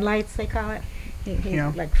 deer in the headlights, they call it. He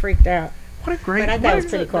Yeah. like freaked out. What a great. But I thought it was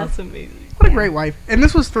pretty cool. That's amazing. What a great wife. And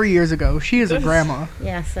this was 3 years ago. She is a This- grandma.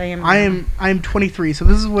 Yes, I am. I'm 23, so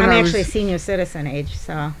this is when I'm I actually was senior citizen age,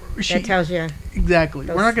 so She- that tells you exactly.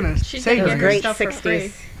 those- We're not gonna She's say getting her those Her great age. stuff for free.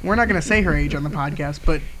 60s. We're not gonna say her age on the podcast,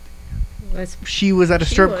 but That's, she was at a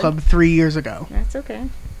She strip would. club 3 years ago. that's okay.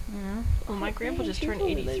 You know, Oh, my grandpa just turned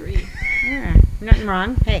 83. yeah, nothing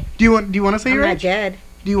wrong. Hey, Do you want to say I'm your not age? dead.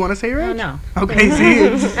 Do you want to say your age? Oh, no. Okay,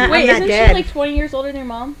 see. I'm Wait, not isn't dead. she like 20 years older than your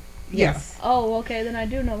mom? Yes. Oh, okay, then I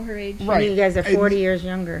do know her age. Right. You guys are And 40 years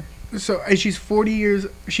younger. So and she's 40 years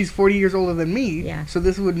older than me. Yeah. So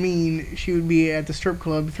this would mean she would be at the strip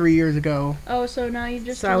club 3 years ago. Oh, so now you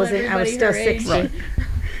just So I told was everybody still her age. 60. Right.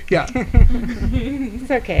 Yeah.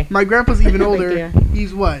 It's okay. My grandpa's even No big older. deal.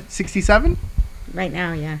 He's what, 67? Right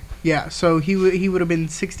now, yeah. Yeah. So he would have been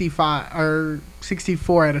 65 or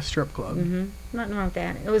 64 at a strip club. Mm-hmm. Nothing wrong with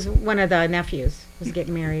that. It was one of the nephews was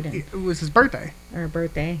getting married and It was his birthday. or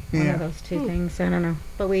birthday. One Yeah. of those two things. I don't know.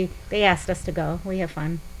 But they asked us to go. We have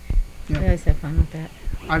fun. Yeah. We always have fun with that.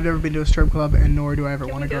 I've never been to a strip club, and nor do I ever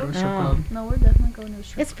Can want to we go to a go? strip Oh. club. No, we're definitely going to a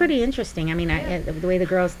strip It's pretty interesting. I mean, the way the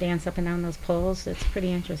girls dance up and down those poles, it's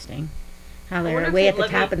pretty interesting. How wonder they're if way they'd at the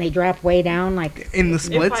let me- top and they drop way down like. In the If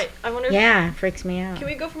splits, I wonder if, Yeah, it freaks me out. can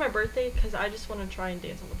we go for my birthday? Because I just want to try and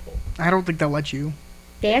dance on the pole. I don't think they'll let you.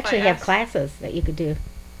 They actually have ask- classes that you could do.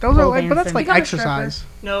 Those are Pole like, but that's dancing. like Become a stripper. exercise.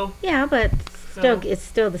 No. Yeah, but still, No. it's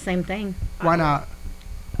still the same thing. Why not?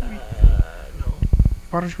 No.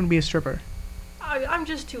 Why don't you want to be a stripper? I'm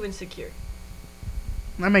just too insecure.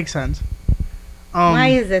 That makes sense. Why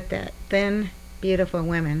is it that thin, beautiful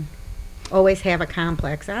women always have a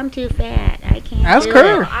complex? I'm too fat. I can't. Ask do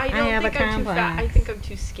her. it. I don't have think a I'm too fat. I complex. think I'm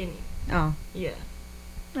too skinny. Oh. Yeah.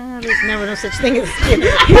 There's never no such thing as skinny.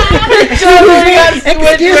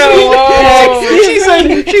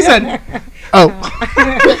 She said, oh.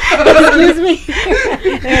 Excuse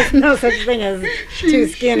me. There's no such thing as too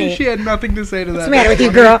skinny. She had nothing to say to that. What's the matter with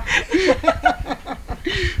you, girl?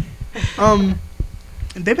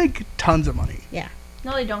 They make tons of money.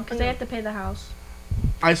 No, they don't, because they have to pay the house.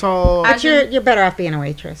 I saw, But you're better off being a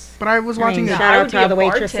waitress. but I was I watching mean, it. shout I out would to be all a the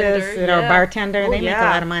waitresses bartender, that are yeah. bartender. Oh, They make a yeah.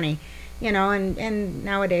 lot of money, and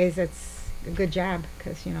nowadays it's a good job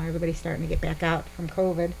because everybody's starting to get back out from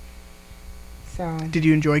COVID. So Did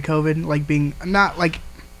you enjoy COVID? Like being not like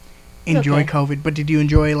enjoy okay. COVID, but did you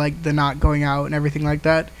enjoy like the not going out and everything like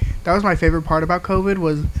that? That was my favorite part about COVID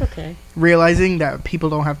was it's okay. realizing that people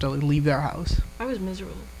don't have to leave their house. I was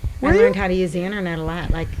miserable. I Were you? learned how to use the internet a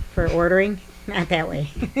lot, like for ordering. Not that way.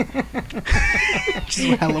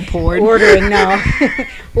 Just hella porn. Ordering, no.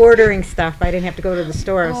 Ordering stuff. I didn't have to go to the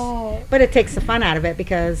stores. Oh. But it takes the fun out of it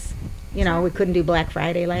because, we couldn't do Black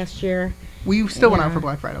Friday last year. We still went out Yeah. for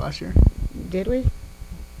Black Friday last year. Did we?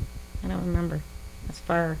 I don't remember.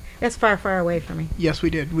 That's far away from me. Yes,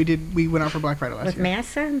 we did. We went out for Black Friday last With year.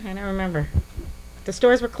 masks on? I don't remember. The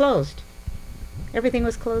stores were closed. Everything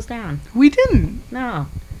was closed down. We didn't. No.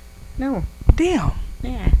 Damn.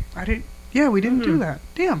 Yeah. I didn't. Yeah, we didn't do Mhm. that.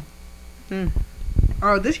 Damn.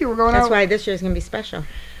 Mm. This year we're going That's out. why this year's going to be special.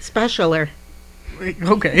 Specialer.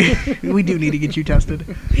 Okay. We do need to get you tested.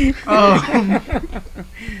 Um,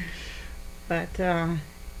 But,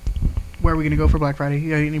 where are we going to go for Black Friday? You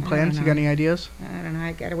got any don't plans? You got know. any ideas? I don't know.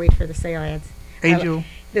 I got to wait for the sale ads. Angel.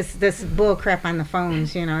 This bull crap on the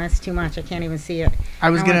phones, that's too much. I can't even see it. I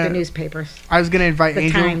was I want the gonna. newspapers. I was gonna invite The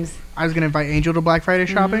Angel. Times. I was gonna invite Angel to Black Friday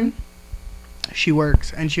Mm-hmm. shopping. She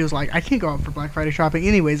works, and she was like, "I can't go out for Black Friday shopping,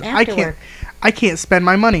 anyways. I After can't. work. I can't spend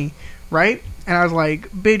my money, right?" And I was like,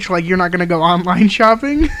 "Bitch, like you're not gonna go online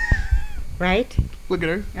shopping." Right? Look at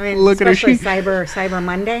her. I mean, Look at her. especially She, Cyber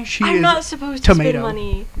Monday. she I'm is not supposed tomato. to spend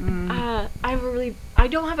money. Mm. I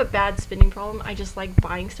don't have a bad spending problem. I just like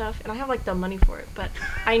buying stuff, and I have like the money for it. But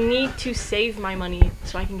I need to save my money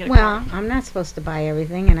so I can get a Well, car. I'm not supposed to buy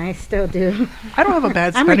everything, and I still do. I don't have a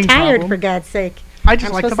bad I'm spending retired, problem. for God's sake. I just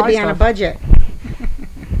I'm like to supposed to buy be on a stuff. budget.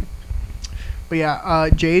 But yeah,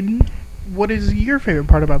 Jade, what is your favorite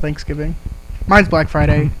part about Thanksgiving? Mine's Black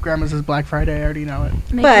Friday. Grandma's is Black Friday. I already know it.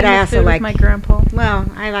 Making But I the also food with like- my grandpa. Well,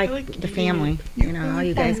 I like like the eating family. All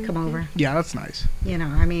you guys come over. Yeah, that's nice.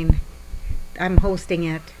 I mean, I'm hosting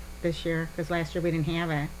it this year because last year we didn't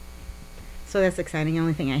have it. So that's exciting. The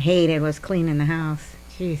only thing I hated was cleaning the house.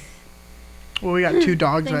 Jeez. Well, we got two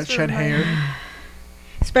dogs Thanks that for shed hair.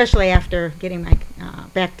 Especially after getting my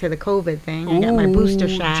back to the COVID thing. I got my booster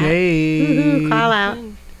shot. Jade. Woohoo, call out.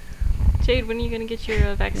 Jade, when are you gonna get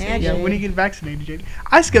your vaccination? Yeah, Jade. when you get vaccinated, Jade.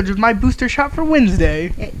 I scheduled my booster shot for Wednesday.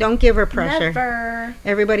 Don't give her pressure. Never.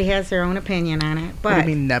 Everybody has their own opinion on it, What do but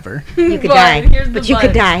you mean never? you could But die. here's the But you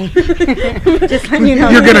could but. die. Just letting you know.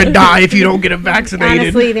 You're gonna die if you don't get vaccinated.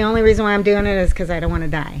 Honestly, the only reason why I'm doing it is because I don't want to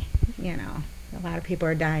die. A lot of people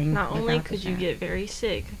are dying. Not only without the could you shot. get very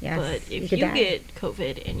sick, Yes, but you if could you die. get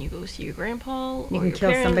COVID and you go see your grandpa or You can your kill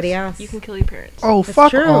parents, somebody else. you can kill your parents. Oh, It's fuck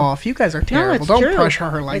true. off. You guys are terrible. it's Don't true. pressure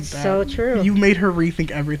her like It's that. so true. You made her rethink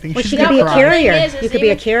everything. Well, She's she gonna could be a cry. carrier. Thing is You could be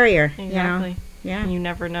a even- carrier. Exactly. Yeah. And you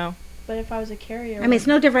never know. But if I was a carrier, I mean, it's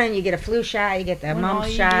no different. You get a flu shot, you get the wouldn't all mumps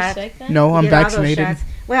you be shot. sick then? No, you I'm get all those vaccinated. shots.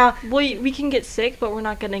 Well, We can get sick, but we're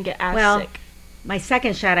not gonna get as Well, sick. my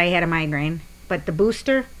second shot, I had a migraine, but the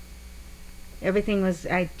booster, everything was.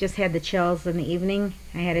 I just had the chills in the evening.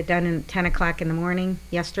 I had it done at 10 o'clock in the morning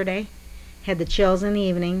yesterday. Had the chills in the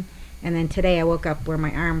evening, and then today I woke up where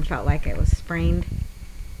my arm felt like it was sprained.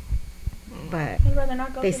 But I'd rather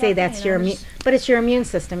not go they through say that that's pain. your I'm immune. just- But it's your immune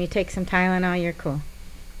system. You take some Tylenol, you're cool.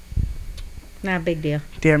 Not a big deal.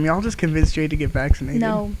 Damn, y'all just convinced Jay to get vaccinated.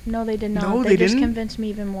 No, they did not. No, they they just didn't? convinced me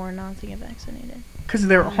even more not to get vaccinated. Because of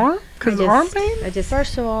their arm? Because of the arm pain? I just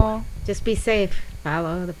First of all, just be safe.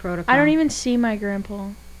 Follow the protocol. I don't even see my grandpa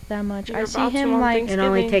that much. You're I see about to him on like It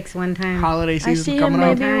only Thanksgiving. takes one time. Holiday I season's see him coming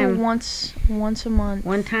up. maybe Time. once a month.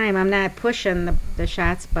 One time. I'm not pushing the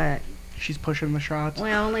shots, but She's pushing the shots.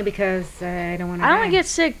 well, only because I don't want to. I only get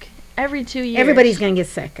sick every 2 years. Everybody's gonna get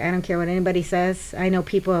sick. I don't care what anybody says. I know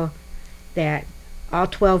people that all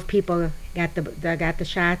 12 people got the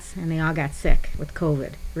shots, and they all got sick with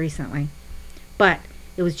COVID recently. But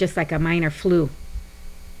it was just like a minor flu.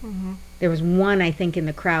 Mm-hmm. There was one, I think, in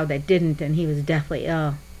the crowd that didn't, and he was deathly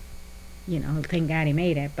ill. You know, thank God he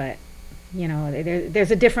made it. But you know,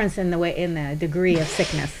 there's a difference in the degree of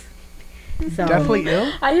sickness. So Definitely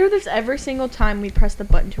ill? I hear this every single time we press the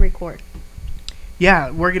button to record. Yeah,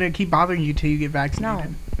 we're going to keep bothering you till you get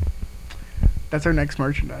vaccinated. No. That's our next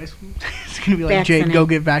merchandise. It's going to be like, Jay, Vaccinate. go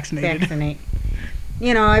get vaccinated. vaccinate.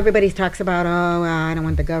 You know, everybody talks about, oh, well, I don't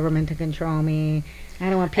want the government to control me. I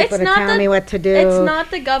don't want people It's to not tell the- me what to do. It's not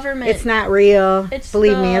the government. It's not real. It's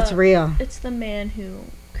Believe me, the- it's real. It's the man who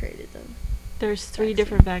created them. There's 3 Vaccine.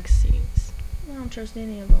 different vaccines. I don't trust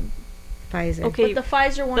any of them. Pfizer. Okay, But the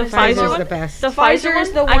Pfizer one the is Pfizer Pfizer's one? the best. The Pfizer Pfizer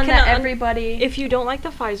is the one, I one that cannot everybody. If you don't like the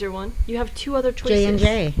Pfizer one, you have 2 other choices.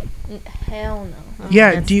 J&J. Hell no.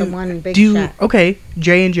 Yeah, That's do you the one big do you, shot. okay,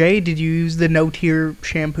 J&J, did you use the no tear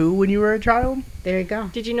shampoo when you were a child? There you go.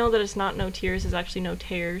 Did you know that it's not no tears, it's actually no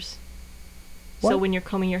tears? So What? when you're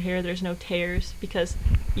combing your hair, there's no tears because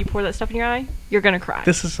you pour that stuff in your eye, you're gonna cry.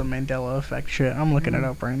 This is some Mandela effect shit. I'm looking it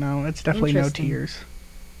up right now. It's definitely no Interesting. tears.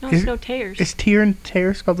 no, is it's it- no tears. Is tear and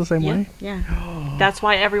tear spelled the same Yeah. way? Yeah. That's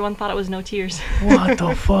why everyone thought it was no tears. What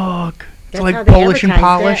the fuck? It's That's how like they Polish and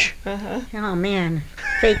advertised polish. Uh-huh. Oh man.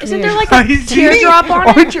 Fake Isn't news. there like I a see. teardrop on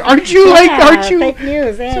it? Aren't you like, Yeah, aren't you? fake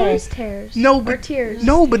news? So Eh. is tears. No, or but tears.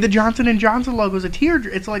 no, but the Johnson and Johnson logo is a tear.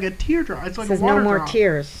 It's like a teardrop. It's It like says a water no more drop.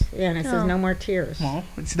 tears. Yeah, and it says No. no more tears. Well,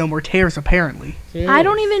 it's no more tears apparently. I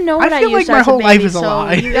don't even know I what I, feel like used my as whole a life baby, is a so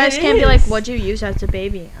lie. you guys It can't be like, is. "What'd you use as a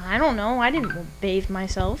baby?" I don't know. I didn't bathe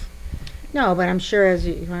myself. No, but I'm sure as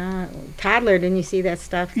you toddler, didn't you see that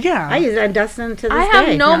stuff? Yeah. I use that Dustin to this I have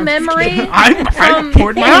day. no I'm just memory. kidding. I From-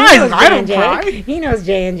 poured my He eyes. knows I don't J&J. cry. He knows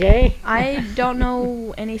J&J. I don't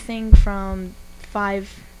know anything from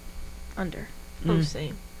 5 under. Oh,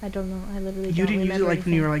 same. I don't know. I literally You don't didn't use it remember like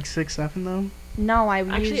when you anything. were like 6, 7 though. No, I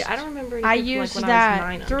Actually, used. I don't remember. I anything from, used like, when I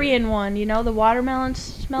was that 9 3-in-1. You know the watermelon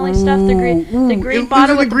smelling stuff. The green It was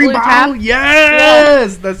bottle in with the green blue bottle. tap.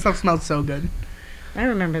 Yes, that stuff smells so good. I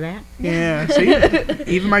remember that. Yeah, see,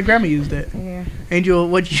 even my grandma used it. Yeah. Angel,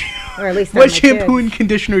 what Or at least on what my shampoo kids. and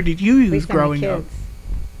conditioner did you At use least on my growing up? kids.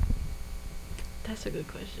 That's a good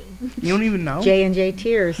question. You don't even know. J&J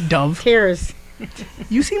Tears. Dove. Tears.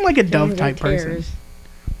 You seem like a Dove J&J type person. Tears.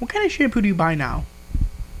 What kind of shampoo do you buy now?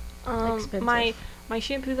 Expensive. My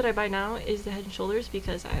shampoo that I buy now is the Head and Shoulders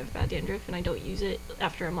because I have bad dandruff and I don't use it.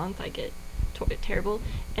 After a month, I get terrible.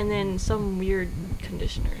 And then some weird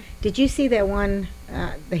conditioner. Did you see that one,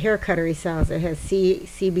 the hair cutter he sells that has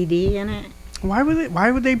CBD in it? Why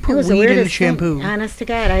would they It put was the weed in weirdest thing. shampoo? Honest to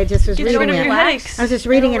God, I just was Gets rid reading of it. your headaches. I was just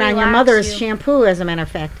reading it It'll on your relax mother's you. shampoo, as a matter of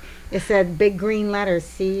fact. It said big green letters,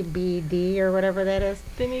 CBD or whatever that is.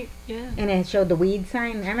 They make, yeah. And it showed the weed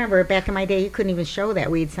sign. I remember back in my day, you couldn't even show that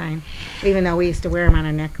weed sign, even though we used to wear them on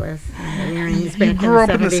a necklace. Earrings You back grew up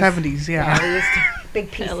in in the 70s. 70s, We yeah. used to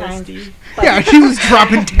big peace signs. LSD. Yeah, she was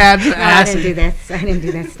dropping tabs of No, I didn't do acid. that. I didn't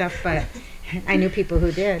do that stuff, but I knew people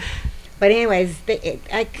who did. But anyways,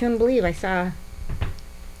 I couldn't believe I saw.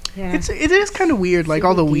 Yeah. It is kind of weird, like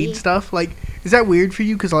all the weed CBD. stuff. Like, is that weird for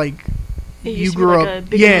you? Because like It you used to be grew like up, a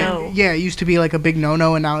big yeah, no. yeah. It used to be like a big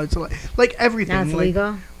no-no, and now it's like everything. Now it's like,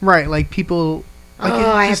 legal. right? Like people. Like, Oh, it's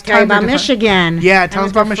I have just to tell you times are about different. Michigan. Yeah, I tell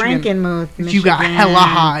us went about to Michigan. Frankenmuth, Michigan. You got hella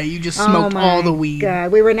high. You just smoked Oh all my the weed.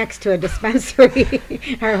 God. We were next to a dispensary,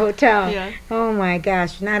 our hotel. Yeah. Oh my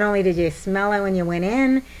gosh! Not only did you smell it when you went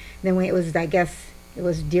in, then it was, I guess, it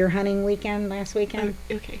was deer hunting weekend last weekend.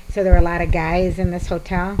 Okay. So there were a lot of guys in this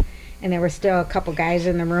hotel, and there were still a couple guys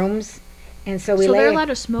in the rooms, and so we So lay. they're allowed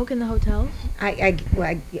to smoke in the hotels? I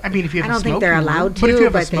mean, if you have I a don't think smoking they're room. allowed But if to, you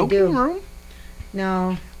have a but they smoking do. room,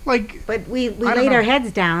 No, Like, But we I don't laid know. our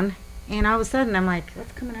heads down, and all of a sudden I'm like,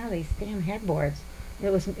 what's coming out of these damn headboards?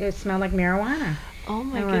 It smelled like marijuana. Oh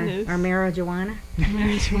my or, goodness. Or marijuana.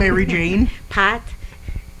 Mary Jane, Pot.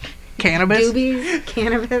 cannabis. Doobies.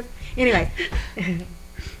 Cannabis. Anyway.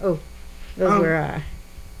 Oh. Those were,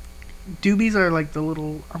 Doobies are like the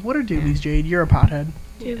little. What are doobies, Jade? You're a pothead.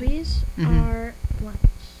 Doobies Mhm. are blunts.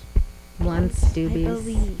 blunts, I doobies.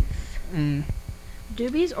 believe. Mm,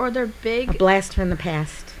 Doobies, or they're A big. blast from the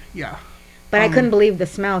past. yeah. But I Um, couldn't believe the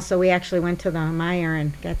smell, so we actually went to the Meijer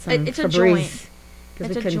and got some It's a joint. Febreze. Because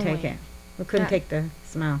It's we a couldn't joint. take it. We couldn't Yeah. take the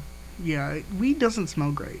smell. Yeah. Weed doesn't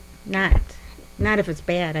smell great. Not if it's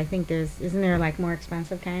bad. I think isn't there like more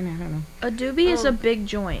expensive kind? I don't know. A doobie is Oh. a big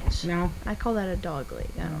joint. No. I call that a dog leg.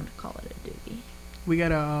 I don't call it a doobie. We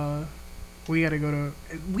gotta go to.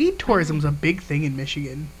 Weed tourism's a big thing in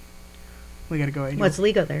Michigan. We gotta go. Angel. Well, it's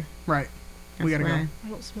legal there. Right. That's We gotta go. why. I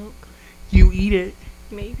don't smoke. You eat it.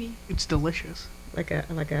 Maybe. It's delicious. Like a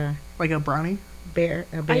Like a brownie. bear.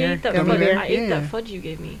 A I bear. ate that Gummy fudge. bear. I ate Yeah. that fudge you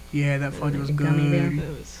gave me. Yeah, that fudge was a gummy bear. good.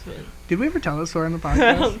 It was fun. Did we ever tell this story on the I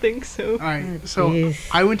podcast? don't think so. All right. Oh, So jeez.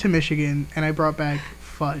 I went to Michigan and I brought back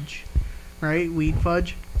fudge, right? Weed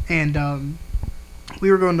fudge, and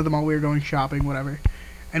we were going to the mall. We were going shopping, whatever,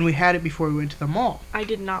 and we had it before we went to the mall. I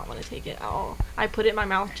did not want to take it at all. I put it in my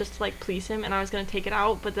mouth just to like please him, and I was gonna take it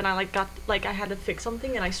out, but then I I had to fix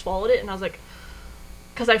something, and I swallowed it, and I was like,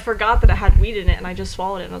 because I forgot that it had weed in it, and I just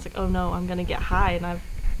swallowed it, and I was like, oh no, I'm gonna get high, and I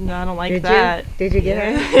don't like Did that. you? Did you get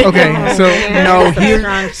Yeah. it? Okay, Oh, so man, no, that's some here,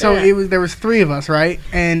 strong so shit. it was there was three of us, right?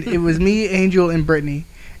 And it was me, Angel, and Brittany,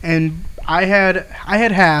 and I had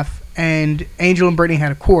half, and Angel and Brittany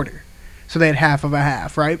had a quarter, so they had half of a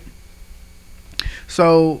half, right?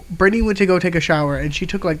 So Brittany went to go take a shower, and she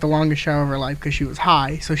took like the longest shower of her life because she was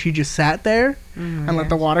high. So she just sat there and let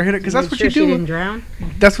the water hit her because that's Make what sure you she do. didn't drown.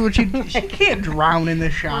 That's what she can't drown in the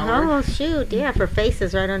shower. Oh shoot! Yeah, if her face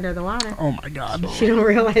is right under the water. Oh my god. She don't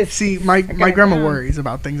realize. See, my gotta grandma drown. worries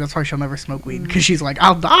about things. That's why she'll never smoke weed because she's like,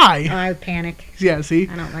 I'll die. Oh, I would panic. Yeah, see.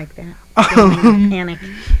 I don't like that. Um, Panic.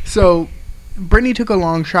 So Brittany took a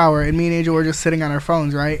long shower and me and Angel were just sitting on our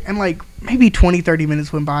phones, right? And like maybe 20-30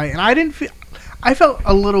 minutes went by and I felt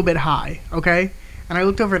a little bit high, okay? And I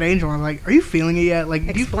looked over at Angel and I was like, are you feeling it yet? Like,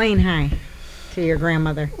 do you, Explain hi to your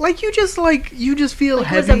grandmother. like you just feel Like,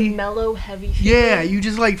 it was a heavy. mellow, heavy Yeah, feeling. you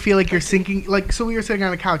just like feel like you're sinking. Like, so we were sitting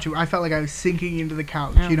on the couch. I felt like I was sinking into the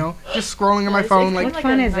couch, Oh. you know, just scrolling on my It's phone. kinda Like, What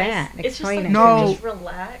fun a is that? It's just Explain like it to me. you just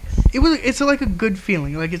relax. it's like a good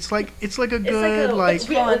feeling. Like it's like a good It's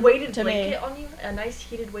like a weighted to me. blanket on you, a nice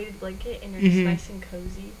heated weighted blanket, and you're Mhm. just nice and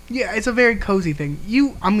cozy. yeah, it's a very cozy thing.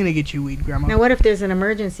 I'm gonna get you weed, Grandma. Now, what if there's an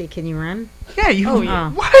emergency? Can you run? Yeah, you. Oh, yeah.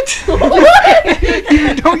 What?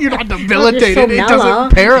 You're not debilitated. so It mellow.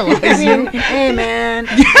 doesn't paralyze I you. mean, hey man.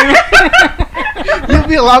 You'll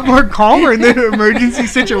be a lot more calmer in the emergency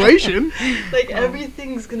situation. Like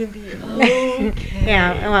everything's gonna be okay.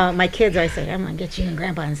 Yeah, well, my kids, I say, I'm gonna get you and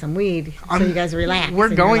Grandpa and some weed, so I'm- you guys relax. We're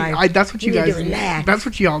in your going. life. That's what you need to guys. relax. That's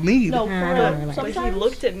what y'all need. No, I for don't real. know, like- But he Sometimes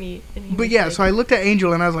looked at me, and he But was yeah, like, so I looked at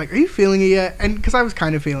Angel and I was like, "Are you feeling it yet?" And because I was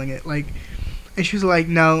kind of feeling it, like, and she was like,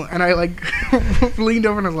 "No," and I like leaned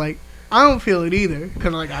over and I was like, "I don't feel it either,"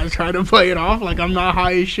 because like I was trying to play it off like I'm not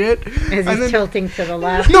high as shit. As And he's then- tilting to the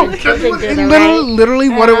left. No, and that's tilting what, to the literally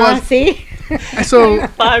right. what it was. See? So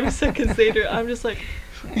 5 seconds later, I'm just like,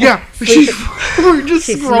 yeah, we're just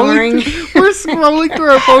She's scrolling. snoring. We're scrolling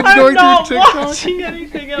through our phones I'm going not through TikTok. watching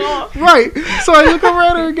anything at all. Right. So I look over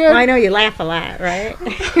at her again. Well, I know you laugh a lot, right?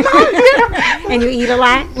 And you eat a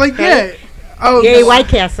lot? Like right? yeah. Oh, Yay, no. White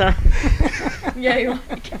Castle. Yeah, you want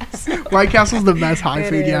to guess. White Castle's the best high It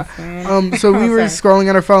food. is, Yeah. man. So we Oh, were sorry. scrolling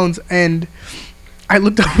on our phones, and I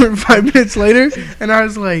looked over 5 minutes later, and I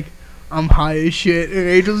was like, "I'm high as shit." And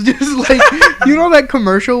Angel's just like, you know that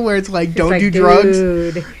commercial where it's like, It's "Don't like, do drugs."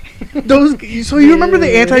 dude. Those. So you remember the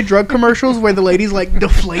Dude. anti-drug commercials where the lady's like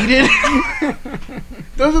deflated?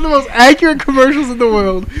 Those are the most accurate commercials in the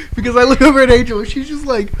world because I look over at Angel and she's just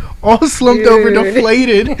like all slumped over, Dude.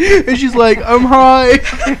 deflated, and she's like, "I'm high."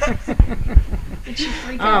 Did she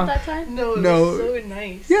freak Oh. out that time? No, it No. was so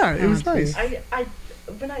nice. Yeah, it Oh, was nice. I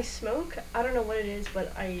when I smoke, I don't know what it is,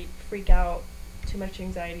 but I freak out. Too much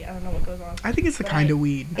anxiety. I don't know what goes on. I think it's the But kind I- of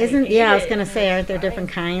weed. Isn't ate yeah? I was it gonna and say, it aren't there was different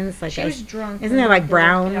fine. kinds? Like, She was drunk. isn't there like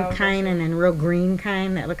brown Yeah, I was kind also- and then real green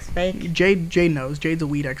kind that looks fake? Jade knows. Jade's a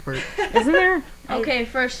weed expert. Isn't there? Okay,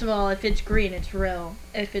 first of all, if it's green, it's real.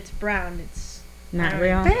 If it's brown, it's Not I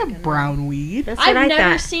real. don't They know. have brown weed. That's what I've I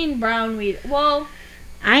never thought. seen brown weed. Well,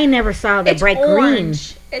 I never saw the It's bright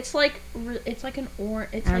orange. It's like an orange.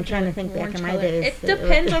 It's I'm like trying a to think back orange in my color. days. It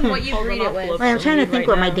depends on what you Hold read on, it I'll pull with. up Well, I'm some trying to weed think right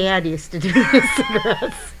what my now. dad used to do with his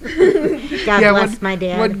cigarettes. God Yeah, bless my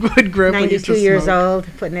dad. What grandpa used to 92 years smoke. old,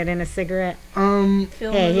 putting it in a cigarette. Film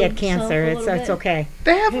Hey, he had himself cancer. a It's little it's bit. okay.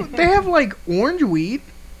 They have like orange weed.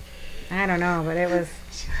 I don't know, but it was.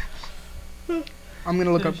 I'm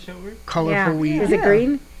gonna look up colorful Yeah. weed. Is it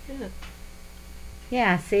green? Yeah.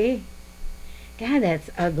 Yeah. See. God, that's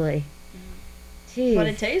ugly. Jeez. But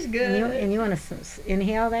it tastes good. And you want to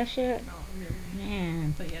inhale that shit? Oh, really?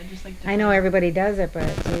 Man. But yeah, just like I know everybody does it, but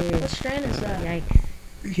What geez, strand is that? yikes.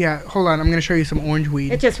 Yeah, hold on. I'm gonna show you some orange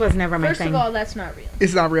weed. It just was never my First thing. of all, that's not real.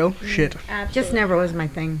 It's not real. Shit. Absolutely. Just never was my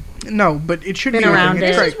thing. No, but it should Been be a around thing. it.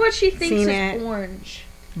 It's This right. is what she thinks Seen is it. orange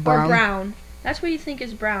Brown. or brown. That's what you think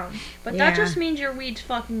is brown. But that Yeah. just means your weed's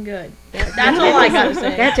fucking good. That's all I gotta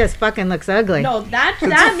say. That just fucking looks ugly. No, that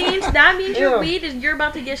means your Ew. weed is you're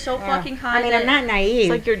about to get so Yeah. fucking high. I mean, that I'm not naive, It's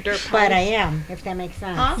like your dirt pies. but I am, if that makes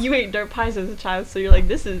sense. Huh? You ate dirt pies as a child, so you're like,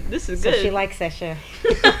 this is So good. she likes that shit.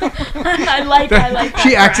 I like that.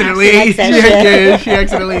 She accidentally She ate. likes that Yeah, shit. yeah, she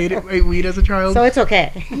accidentally ate weed as a child. So it's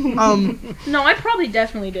okay. No, I probably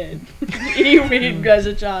definitely did. Eat weed as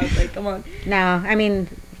a child. Like, come on. No, I mean,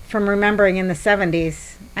 from remembering in the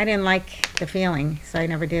 70s, I didn't like the feeling, so I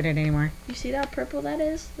never did it anymore. You see that purple that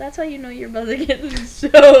is? That's how you know you're about to get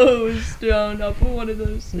so stoned. I'll put one of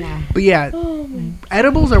those. No. But yeah, Oh my.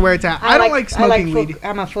 edibles are where it's at. I don't like smoking full, weed.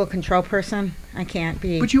 I'm a full control person. I can't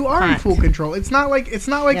be. But you are in hot. full control. It's not like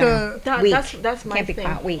Yeah. That, Weak. that's my Can't be thing.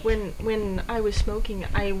 caught weak. When I was smoking,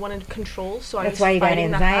 I wanted control, so I That's was why you got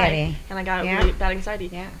fighting the high, anxiety. and I got Yeah. really bad anxiety.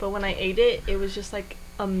 Yeah. But when I ate it, it was just like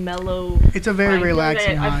a mellow. It's a very fine.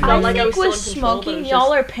 relaxing I high. felt I like I think was with still in control, but it smoking, was y'all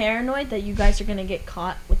just- are paranoid that you guys are gonna get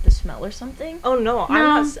caught with the smell or something. Oh no, I'm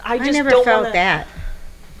No, not. I just never don't felt wanna, that.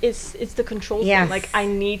 It's the control Yes. thing. Like I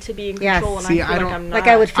need to be in Yes. control, and See, I I feel don't- like I'm not. Like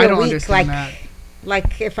I would I feel don't weak, understand like that.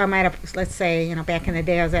 like if I'm at a, let's say, you know, back in the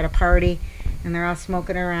day I was at a party and they're all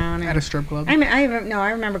smoking around. At And a strip club. I mean, I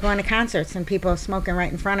remember going to concerts and people smoking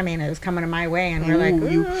right in front of me and it was coming my way and we're like,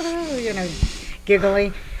 Ooh, you- "Ooh," you know,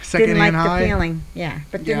 giggly. Didn't like Secondhand high. the feeling. Yeah,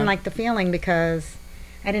 but didn't Yeah. like the feeling because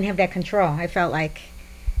I didn't have that control. I felt like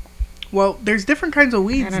Well, there's different kinds of I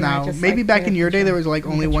weeds don't know, I now. just Maybe like back to in your day control- there was like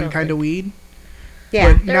only one control kind it. of weed.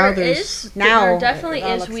 yeah. But now There there's is now there definitely it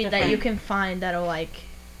all is looks weed that different. you can find that'll like.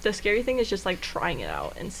 The scary thing is just like trying it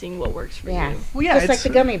out and seeing what works for Yeah. you. well, yeah, Just like it's the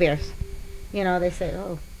gummy bears. You know, they say,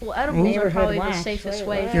 oh, Well, edibles are Neighborhood probably the watch. safest Wait,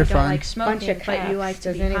 way if what? you You're don't fine. like smoking, Bunch of but you cops. like to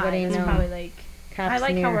Does be anybody high. It's know? probably like. cops I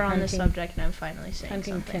like near how we're on this Hunting- subject and I'm finally saying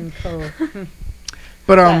Huntington something. Cove.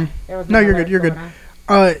 but There was no, you're alert good. You're good. going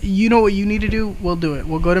on. You know what you need to do? We'll do it.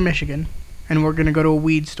 We'll go to Michigan, and we're gonna go to a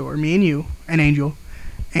weed store. Me and you and Angel,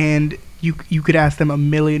 and you could ask them a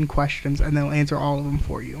million questions, and they'll answer all of them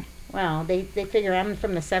for you. Well, they figure I'm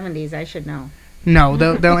from the 70s. I should know. No,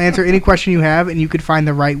 they'll answer any question you have, and you could find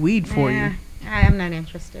the right weed for Yeah, you. I'm not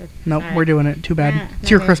interested. Nope, Sorry. we're doing it. Too bad. Nah, It's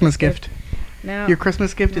your not Christmas interested. gift. No. Your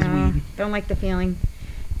Christmas gift is no, weed. Don't like the feeling.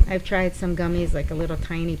 I've tried some gummies, like a little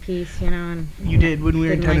tiny piece, you know, and You did when we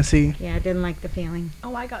were in Didn't like- Tennessee. yeah, I didn't like the feeling.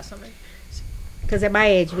 Oh, I got something. Because at my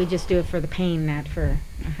age, we just do it for the pain, not for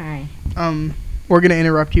a high. We're gonna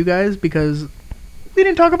interrupt you guys because we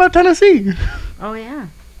didn't talk about Tennessee. Oh yeah,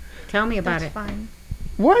 tell me about That's it. fine.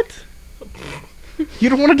 What? You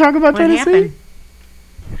don't want to talk about What Tennessee? happened?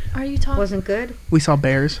 Are you talking? Wasn't good. We saw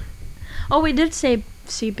bears. Oh, we did say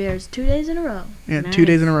see bears 2 days in a row. Yeah, Nice. 2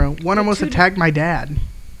 days in a row. One almost 2 attacked my dad.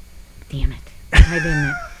 Damn it! I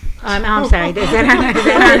didn't. I'm sorry.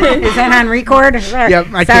 Is that on record? Sorry. Yep,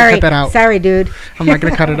 I can't sorry. cut that out. Sorry, dude. I'm not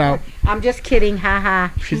gonna cut it out. I'm just kidding. Ha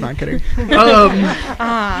ha. She's not kidding.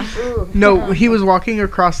 Ooh. No, he was walking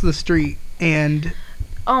across the street and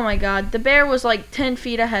Oh my god, the bear was like 10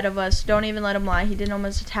 feet ahead of us. Don't even let him lie. He didn't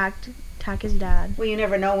almost attack his dad. Well, you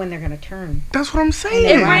never know when they're gonna turn. that's what I'm saying.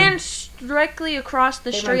 It Yeah. ran directly across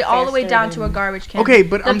the They run street all the way faster down to than- a garbage can. Okay,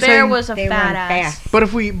 but the I'm bear saying was a They fat run ass. fast. but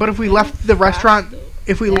if we left the restaurant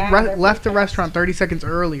if we Yeah, they're left the pretty fast. restaurant 30 seconds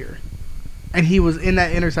earlier and he was in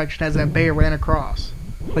that intersection as that bear ran across,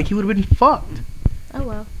 like he would have been fucked. Oh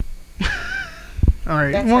well. All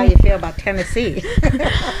right. That's how you feel about Tennessee.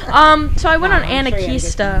 So I went No, on I'm sure you had a good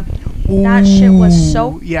Anakista. That shit was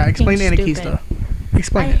so Yeah, explain fucking Anakista. stupid.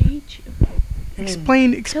 Explain I it. hate you.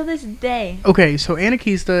 Explain. Till this day. Okay, so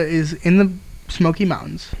Anakista is in the Smoky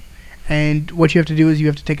Mountains, and what you have to do is you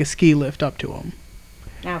have to take a ski lift up to them.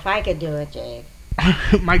 Now, if I could do it, Jade,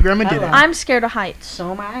 My grandma did it. Hello. I'm scared of heights.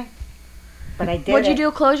 so am I. But I did What'd you it.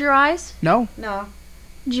 do? Close your eyes? No, No.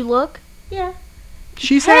 Did you look? Yeah.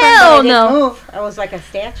 She said Hell I didn't no. move. I was like a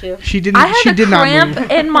statue. she didn't. I She had a did not move.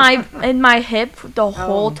 cramp in my hip the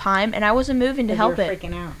whole time, and I wasn't moving to You help were it.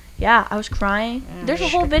 freaking out. Yeah, I was crying. Yeah. There's a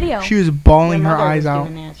whole video. She was Your bawling her mother eyes was out.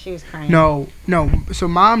 doing that. She was crying. No. So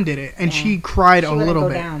mom did it, and Yeah. she cried she a wouldn't little go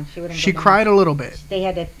bit. down. She wouldn't She go down. cried a little bit. They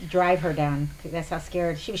had to drive her down. That's how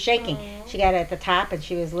scared she was shaking. She got at the top, and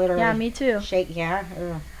she was literally Yeah, me too. shake. Yeah.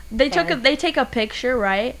 Ugh. They Sorry. they take a picture,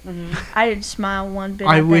 right? Mhm. I didn't smile one bit.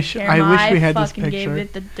 I at that wish camera. we had this fucking gave picture.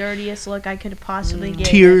 it the dirtiest look I could possibly give.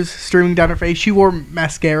 Tears streaming down her face. She wore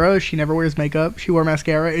mascara. She never wears makeup. She wore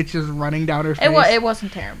mascara. It's just running down her face. It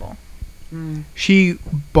wasn't terrible. Mm. She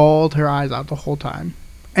bawled her eyes out the whole time,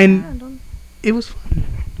 Yeah, and it was fun.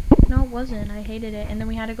 no, it wasn't. I hated it, and then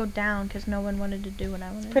we had to go down because no one wanted to do what I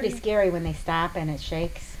wanted. It's pretty to do. scary when they stop and it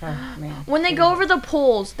shakes. Oh man. When they go over the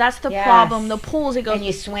pools, that's the Yes. problem. The pools, it goes. And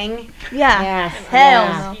you swing. Yeah. Yes. Hell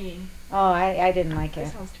yeah. no. Skiing. Oh, I didn't like it.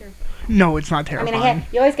 That sounds terrifying. No, it's not I terrifying. mean,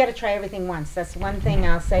 you always got to try everything once. That's one thing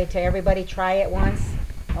I'll say to everybody. Try it once.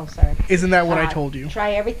 Oh, sorry. Isn't that what I Uh, told you?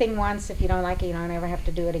 Try everything once. If you don't like it, you don't ever have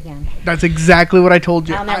to do it again. That's exactly what I told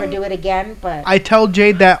you. I'll never do it again, but I tell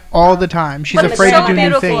Jade that all the time. She's But it's afraid so to do new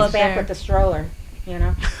beautiful things. up back there. with the stroller, you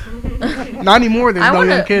know. Not anymore. There's I no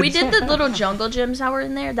wanna. young kids. We did the little jungle gyms that were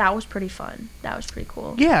in there. That was pretty fun. That was pretty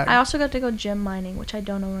cool. Yeah. I also got to go gym mining, which I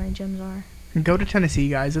don't know where any gyms are. Go to Tennessee,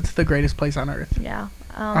 guys. It's the greatest place on earth. Yeah.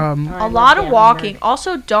 Oh, Um, I A lot love of Gatlinburg. walking.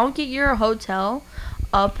 Also, don't get your hotel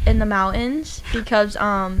up in the mountains because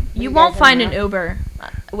you You won't guys find are an not- Uber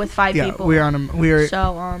with 5 yeah, people. we're on a we're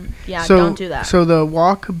So yeah, so don't do that. so the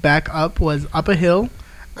walk back up was up a hill,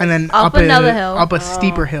 and then Up another hill. up a Oh.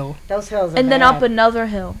 steeper hill. Those hills are and then bad. up another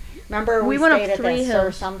hill. Remember we we went up stayed at 3 that Sir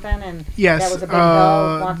hills. something and Yes, that was a big hill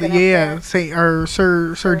walking up yeah, there. Saint or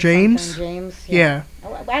Sir Sir James. something, James. Yeah.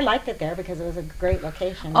 I liked it there because it was a great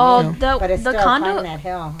location. Oh, but it's the still climbing condo, that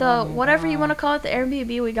hill. the Oh my whatever you God. want to call it, the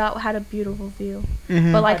Airbnb we got had a beautiful view.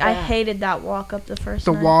 Mhm. But like I I bet. hated that walk up the first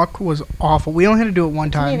The night. walk was awful. We only had to do it one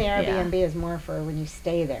To me, time. the Yeah. Airbnb is more for when you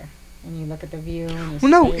stay there and you look at the view. And you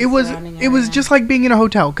Well, no, stay it was surrounding area. just like being in a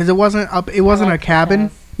hotel because it wasn't up. It wasn't a like cabin.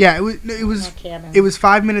 hotels. Yeah, it was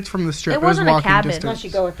 5 minutes from the strip. It wasn't a walking cabin. distance. Unless you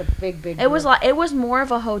go with the big. It was group. like it was more of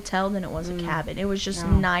a hotel than it was a cabin. It was just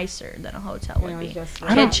No. nicer than a hotel You would know, be. it's just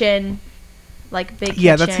I don't- Kitchen, like big.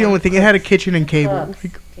 Yeah, that's the kitchen. only thing. It had a kitchen and cable. Cooks.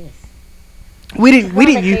 Like, Jeez. we didn't Go on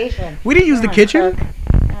use vacation. we didn't use Go the on, kitchen.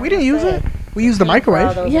 cook. We didn't use it. We used the Paying for all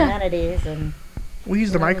microwave. those Yeah. amenities and We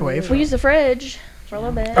used the Yeah, we microwave. used We used the fridge for a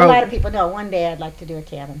little bit. Oh. a lot of people know. One day I'd like to do a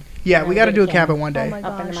cabin. Yeah, we got to do a cabin one Oh day. my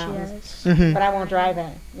Up in the gosh, mountains. yes. Mhm. But I won't drive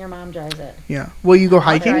it. Your mom drives it. Yeah. Will you go I'll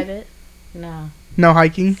drive hiking? it. No, No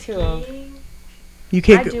hiking. too old. You I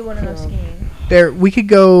can't go do want to go Cool. skiing. there. We could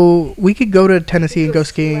go to Tennessee and go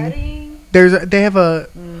skiing. They have a.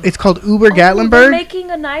 It's called Uber They're Gatlinburg. making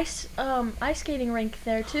a nice ice skating rink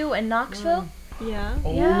there too in Knoxville. Yeah.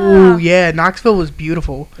 Oh yeah, Knoxville was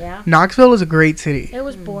beautiful. Yeah. Knoxville is a great city. It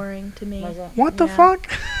was boring to me. Was it? What the Yeah. fuck?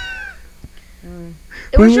 Mm.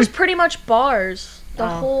 It was We just pretty much bars. The Oh.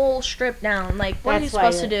 whole strip down. Like, what are you That's why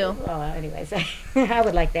supposed to do? Well, anyways, I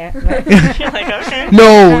would like that. but- You're like, okay.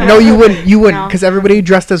 No, you wouldn't. You wouldn't, No. because everybody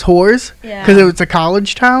dressed as whores. Yeah. Because it's a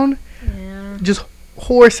college town. Yeah. Just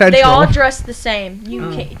whore central. They all dressed the same. You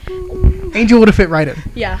Oh. can't. Angel would have fit right in.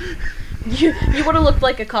 Yeah. You would have looked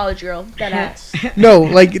like a college girl. That ass. No,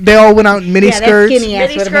 like they all went out in mini Yeah, that skirts, skinny ass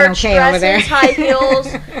Mini would have been skirts, okay over there. dresses, high heels,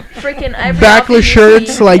 freaking every backless outfit you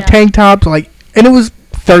shirts, see. like Yeah. tank tops, like, and it was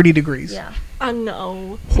 30 degrees. Yeah. I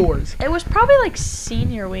know. Whores. It was probably like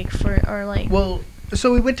senior week or like. Well,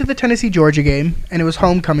 so we went to the Tennessee Georgia game, and it was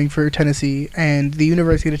homecoming for Tennessee and the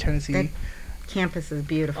University of Tennessee. That campus is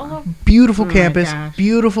beautiful. Oh, Beautiful Oh my campus, gosh.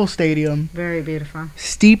 beautiful stadium, Very beautiful.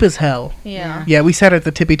 steep as hell. yeah. Yeah, we sat at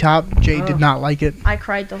the tippy top. Jade Oh. did not like it. I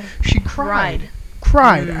cried the. She Cried.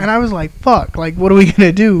 cried, Mm. and I was like, "Fuck! Like, what are we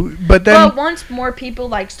gonna do?" But then, But once more people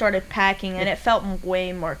like started packing, and it felt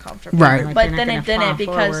way more comfortable. Right. Like But you're not then gonna it didn't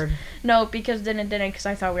fall because forward. because then it didn't because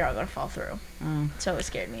I thought we were all gonna fall through. Mm. So it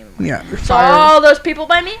scared me even more. yeah, So all those people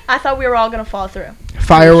by me, I thought we were all gonna fall through.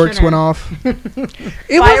 fireworks shouldn't. went off.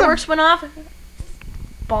 It Fireworks went off.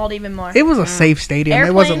 Balled even more. It was a safe stadium.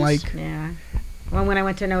 It wasn't Airplanes? like Yeah. Well, when I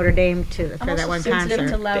went to Notre Dame for I'm that also one sensitive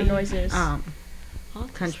concert, to loud noises.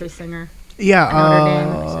 country singer Notre yeah,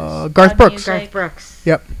 Dame. Garth Loud Brooks. music. Garth Brooks.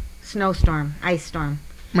 Yep. Snowstorm, ice storm.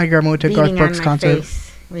 My grandma went to Garth Beating Brooks on my concert.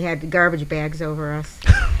 face. We had garbage bags over us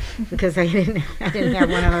because I didn't have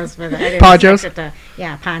one of those for the I didn't Ponchos? expect it to-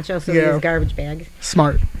 yeah, ponchos. So we Yeah. used garbage bags.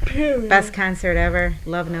 Smart. Best concert ever.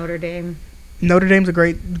 Love Notre Dame. Notre Dame's a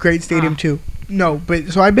great stadium Ah. too. No, but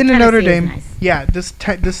so I've been to Tennessee Notre is Dame. nice. Yeah, this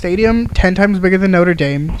stadium 10 times bigger than Notre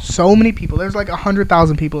Dame. So many people. There's like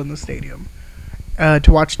 100,000 people in the stadium,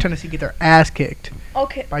 to watch Tennessee get their ass kicked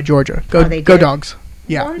Okay. by Georgia. Oh, they Go did? Dogs.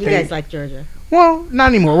 Yeah. One You thing- guys like Georgia? Well, not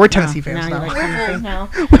anymore. We're Tennessee fans now now. you like We're Tennessee? Bulls now.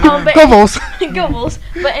 But Go Bulls. Go Bulls.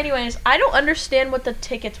 But anyways, I don't understand what the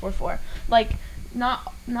tickets were for. Like,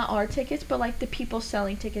 not our tickets, but like the people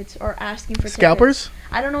selling tickets or asking for tickets. Scalpers?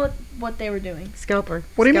 I don't know what they were doing. Scalper.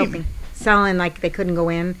 What do you mean? Scalping. Selling like they couldn't go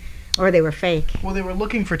in, or they were fake. Well, they were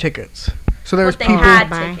looking for tickets. So there was But they people. had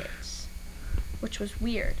Buy. tickets, which was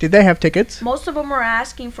weird. Did they have tickets? Most of them were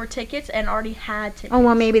asking for tickets and already had tickets. Oh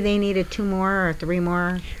well, maybe they needed 2 more or 3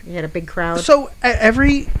 more. You had a big crowd. So at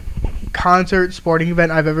every concert, sporting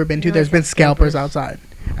event I've ever been to, You there's always been have scalpers scalpers. outside,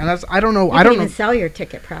 and that's I don't know. you I can don't even know. sell your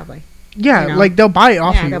ticket probably. Yeah, you know. like they'll buy it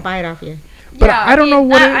off Yeah, you. they'll buy it off you. But I don't know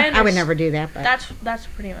what it- I would never do that, but That's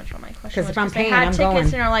pretty much what my question 'Cause was. if I'm they paying, had I'm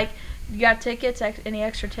tickets going. and are like, you got tickets? Any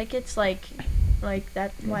extra tickets? Like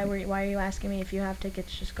that? Why are you asking me if you have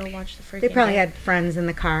tickets? Just go watch the freaking. they probably game. had friends in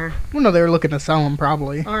the car. Well, no, they were looking to sell them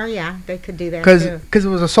probably Or yeah, they could do that because too. it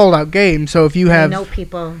was a sold out game. So if you You have know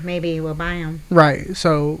people maybe will buy them. right,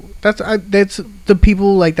 so that's the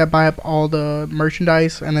people like that buy up all the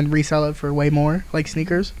merchandise and then resell it for way more, like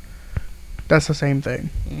sneakers. That's the same thing.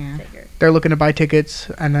 Yeah. Figured. They're looking to buy tickets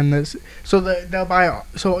and then they'll buy.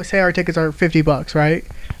 So say our tickets are $50, right?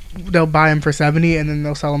 They'll buy them for 70 and then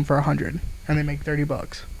they'll sell them for 100 and they make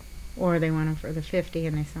 $30. Or they want them for the 50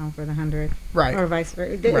 and they sell them for the 100. Right. Or vice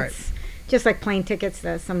versa. Right. It's just like plane tickets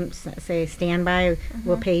that say standby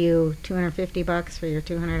will pay you $250 for your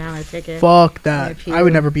 $200 ticket. Fuck that. If I would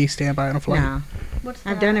you- never be standby on a flight. No, What's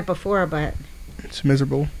I've that? done it before, but It's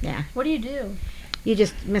miserable. yeah. What do you do? You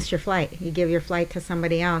just miss your flight. You give your flight to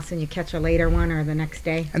somebody else and you catch a later one or the next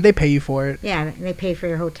day. And they pay you for it. Yeah, they pay for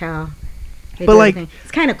your hotel. They But, do like- everything.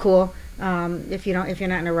 It's kind of cool. If you're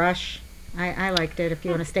not in a rush. I liked it. If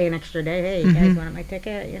you want to stay an extra day, hey, you guys Mhm. want my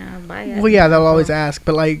ticket? You know, buy it. Well, yeah, they'll always ask,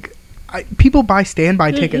 but like, people buy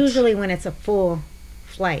standby tickets. Usually when it's a full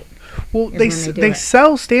flight. Well, is they when they do they it.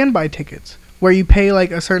 sell standby tickets where you pay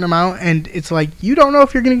like a certain amount, and it's like you don't know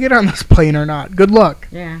if you're gonna get on this plane or not. Good luck.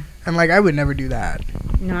 Yeah. And like, I would never do that.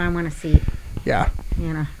 No, I want a seat. Yeah.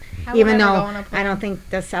 You know. I would Even never though go on a plane. I don't think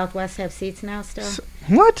does Southwest have seats now still.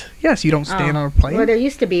 What? Yes, you don't stand Oh. on a plane. Well, there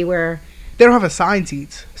used to be where. They don't have assigned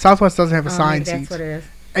seats. Southwest doesn't have Oh, assigned maybe that's seats. what it is.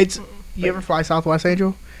 It's you ever fly Southwest,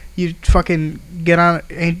 Angel? You fucking get on.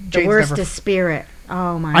 The Jane's worst never. is Spirit.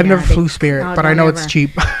 Oh my I've God. never flew Spirit, oh, but I don't know ever. it's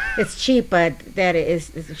cheap. It's cheap, but that is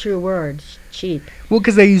a true word. Cheap. Well,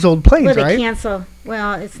 because they use old planes, Well, they right? cancel.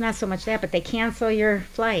 Well, it's not so much that, but they cancel your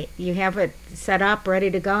flight. You have it set up, ready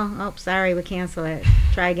to go. Oh, sorry, we cancel it.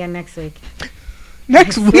 Try again next week.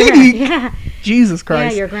 Next Yeah, week. yeah. Jesus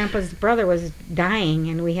Christ. Yeah, your grandpa's brother was dying,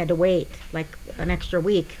 and we had to wait like an extra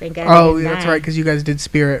week. Thank God. Oh, he didn't that's die. right, because you guys did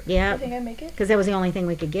Spirit. Yeah, You think I make it? because that was the only thing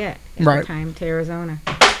we could get at Right. the time to Arizona.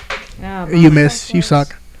 Oh, You bummer. miss. You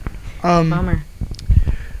suck. Bummer.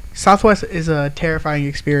 Southwest is a terrifying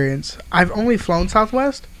experience. I've only flown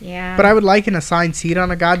Southwest, Yeah. but I would like an assigned seat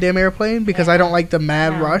on a goddamn airplane because I don't like the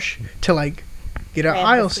mad No. rush to like get an Grab the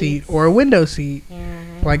aisle seat seats. or a window seat. Yeah.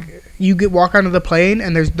 Like you walk onto the plane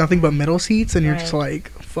and there's nothing but middle seats and you're just Right.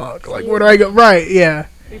 like, fuck, like where do I go? Right, yeah.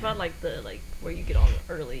 We bought like the where you get on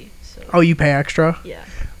early. So Oh, you pay extra? yeah.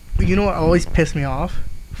 You know what always pissed me off?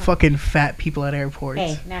 Fucking fat people at airports.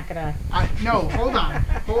 Hey, knock it off. No, hold on.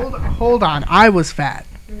 Hold on. I was fat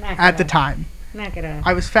Knock at it the off. time. Knock it off.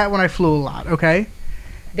 I was fat when I flew a lot, okay?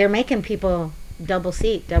 They're making people double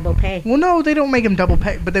seat, double pay. Well, no, they don't make them double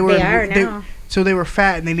pay, but they were They are now. so they were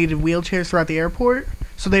fat and they needed wheelchairs throughout the airport.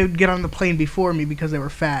 So they would get on the plane before me because they were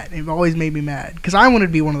fat. It always made me mad because I wanted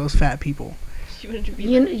to be one of those fat people. You wanted to be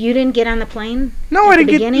You didn't get on the plane? No, At I the didn't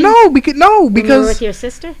get beginning? no When you were with because your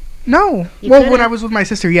sister? no. You Well, could've. when I was with my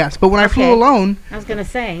sister, yes, but when I flew Okay. alone, I was gonna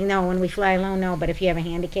say no. When we fly alone, no. But if you have a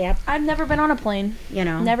handicap, I've never been on a plane. you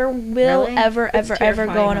know, Never will Really? ever It's ever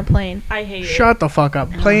go on a terrifying. plane. I hate it. shut the fuck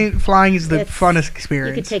up. Plane flying is the It's- funnest you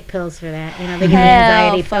experience. could take pills for that. You know, they give you Hell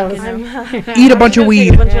anxiety fucking pills. I'm, Eat a I'm bunch just of gonna take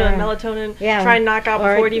weed. A bunch Yeah. of melatonin. Yeah. Try and knock out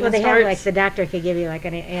Or before it even they starts. have like the doctor could give you like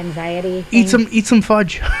an anxiety. Eat thing. eat some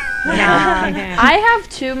fudge. Yeah. I have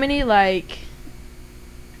too many like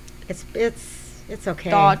It's okay.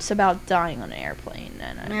 thoughts about dying on an airplane,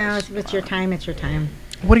 and I No, just, it's your time. It's your time.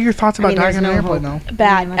 What are your thoughts I about mean, dying there's on an no airplane hope. though?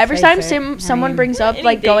 bad. I mean, let's Every face time it. someone I mean, brings up any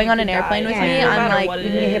like day going you on an could airplane die. with Yeah, me, no I'm matter like, what it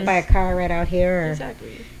You get hit is. by a car right out here, or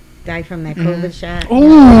Exactly. die from that Mhm. COVID shot.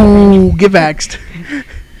 Ooh, get vaxxed.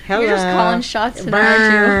 Hello. you're just calling shots tonight,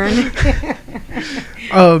 aren't you?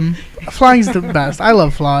 Burn. Flying's the best. I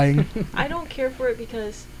love flying. I don't care for it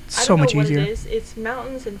because I So don't know much what easier. it is. It's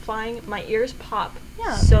mountains and flying. My ears pop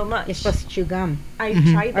Yeah. so much. You're supposed to chew gum. I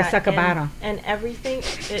Mhm. tried Or that. suck a and, bottle. And everything.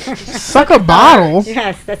 It just Suck a bottle.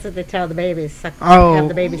 Yes, that's what they tell the babies. Suck, Oh, have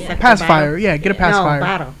the baby suck the pacifier. bottle. Yeah, get a No, pacifier.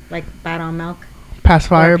 bottle. Like bottle of milk.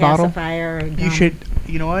 Pacifier or bottle. pacifier or You gum. should.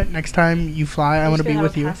 You know what? Next time you fly, I I'm want to just be gonna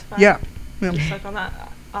with have a you. pacifier. Yeah. just suck on that.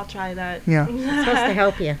 I'll try that. Yeah. It's supposed to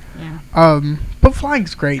help you. Yeah. But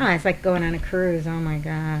flying's great. Oh, it's like going on a cruise. Oh my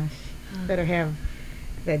gosh. Better have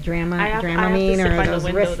the I have to Dramamine sit by or the those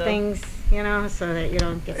window, wrist though. things, so that you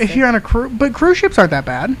don't get If sick. you're on a cruise, but cruise ships aren't that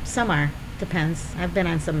bad. Some are. Depends. I've been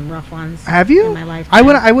on some rough ones. Have you? In my life. I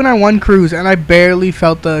went on one cruise and I barely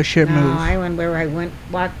felt the ship No, move. I went where I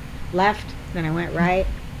walked left, then I went right,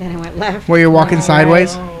 then I went left. Where you're walking then I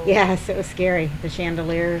sideways? went right. Yes, it was scary. The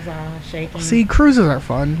chandeliers all shaking. See, cruises are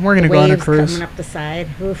fun. We're the gonna go on a waves cruise. coming up the side.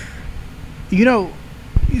 Oof. You know,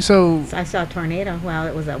 so So I saw a tornado. Well,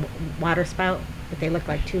 it was a water spout, but they looked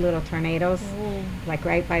like two little tornadoes, like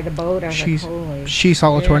right by the boat. I was she's like, holy, she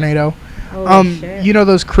saw a shit. tornado. Holy shit. You know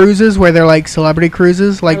those cruises where they're like celebrity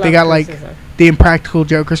cruises, like I they love got like cruises, though. the Impractical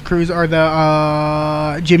Jokers cruise or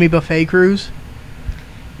the Jimmy Buffet cruise.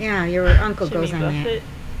 Yeah, your uncle Jimmy goes on that. Buffett.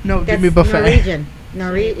 No, That's Jimmy Buffet. Norwegian.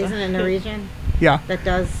 Jimmy Isn't it Norwegian? Yeah, That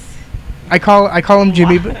does. I call him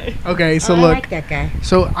Jimmy. Why? Okay, so oh, I look, like that guy.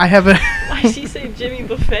 so I have a. Why did she say Jimmy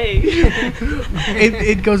Buffet?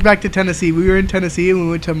 it goes back to Tennessee. We were in Tennessee and we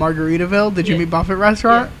went to Margaritaville, the Jimmy Yeah. Buffett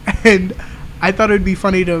restaurant, and I thought it would be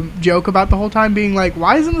funny to joke about the whole time being like,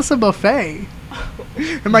 why isn't this a buffet?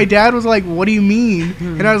 And my dad was like, what do you mean?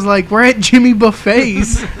 And I was like, we're at Jimmy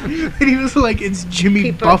Buffet's. And he was like, it's Jimmy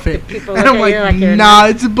People- Buffett. people And look I'm at you like, like you're nah,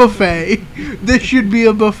 it's a buffet. This should be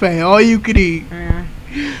a buffet. All you could eat.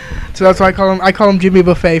 So that's why I call him Jimmy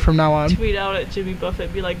Buffet from now on. Tweet out at Jimmy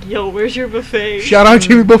Buffett. Be like, yo, where's your buffet? Shout out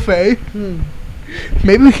Jimmy Buffet. Hmm.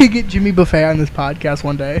 Maybe we could get Jimmy Buffet on this podcast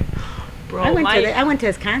one day. Bro, I went to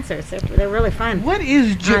his concerts. They're really fun. What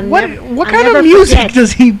is I'll what never- what I'll kind of never music forget.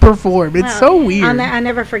 does he perform? It's Well, so weird. I'll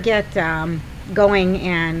never forget going,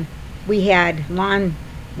 and we had lawn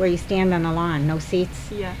where you stand on the lawn, no seats.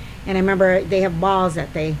 Yeah. And I remember they have balls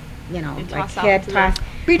that they They like toss out hit, to toss.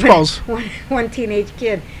 Beach balls. One teenage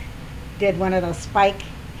kid did one of those spike,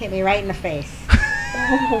 hit me right in the face.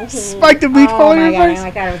 Spike the beach Oh ball in my your god! face.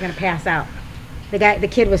 I thought I was gonna pass out. The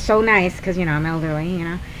kid was so nice because I'm elderly.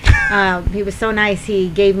 He was so nice. He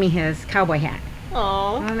gave me his cowboy hat.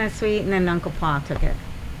 Aw. Wasn't that sweet? And then Uncle Paul took it.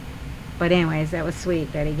 But anyways, that was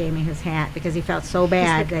sweet that he gave me his hat because he felt so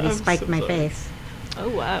bad that he I'm spiked so my sorry. face. Oh,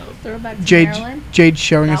 wow. Throwback to Jade Maryland. Jade's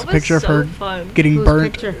showing us That a picture was of so her fun. getting Whose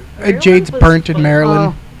burnt. picture? Maryland Jade's was burnt in fun.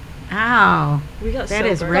 Maryland. Oh, ow! We got That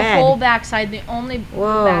so is burnt. red. The whole backside, the only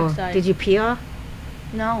Whoa! backside. Did you peel?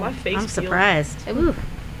 No. My face I'm peeled. surprised. It Ooh.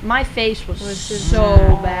 My face was Was just-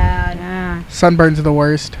 so bad. Yeah, Sunburns are the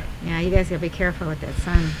worst. yeah. You guys gotta be careful with that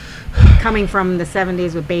sun. Coming from the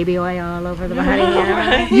 '70s with baby oil all over the body.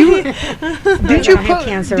 Right. You did you I have put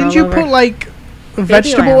cancer did all you over. put like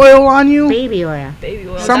vegetable oil. oil on you? Baby oil. Baby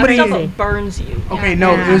oil. Somebody- That stuff burns you. Okay,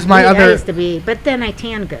 no, Yeah, it was my I other. used to be, but then I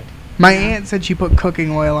tan good. My aunt said she put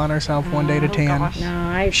cooking oil on herself one day to Oh, tan. gosh.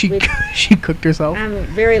 No, She she cooked herself. I'm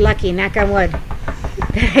very lucky, knock on wood,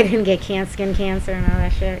 that I didn't get skin cancer and all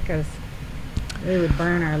that shit because we would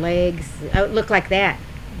burn our legs. It would look like that,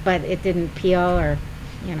 but it didn't peel or.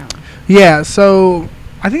 Yeah, so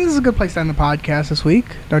I think this is a good place to end the podcast this week.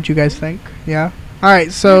 Don't you guys think? Yeah. All right,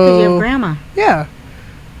 Because you have so grandma. yeah.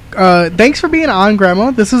 Thanks for being on,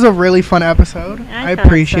 Grandma. This is a really fun episode. I thought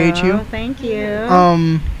appreciate so. you. Thank you.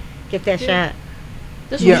 Get Get that shot.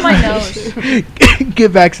 This Yeah. was my nose.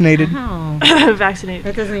 get vaccinated. Oh, Vaccinated.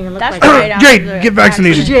 that doesn't even look That's like right it. after Jade, the get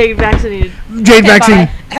vaccinated. Jade vaccinated. Jade Okay, vaccine.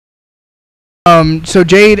 bye. So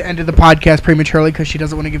Jade ended the podcast prematurely because she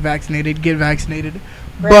doesn't want to get vaccinated. Get vaccinated.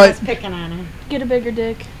 Grandma's But picking on her. Get a bigger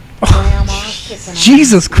dick. Grandma's picking on her.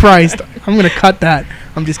 Jesus Christ, I'm gonna cut that.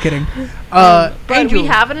 I'm just kidding. But Angel, we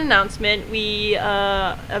have an announcement. We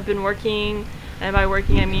have been working, and by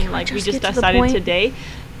working I mean like we just just get to the decided point? today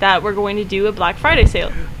that we're going to do a Black Friday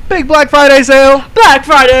sale. big Black Friday sale. Black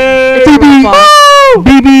Friday. BB, Woo!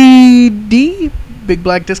 BBD, big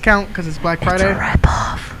black discount because it's Black Friday.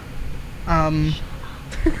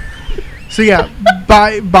 So yeah,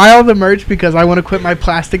 buy all the merch because I want to quit my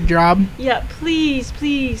plastic job. Yeah, please,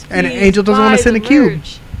 please, please. And Angel doesn't wanna buy send the a cube.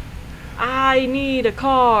 merch. I need a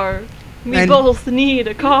car. We And- both need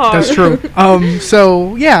a car. That's true.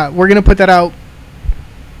 So yeah, we're gonna put that out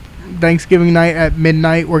Thanksgiving night at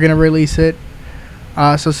midnight. We're gonna release it.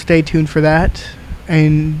 So stay tuned for that.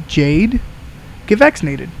 And Jade, get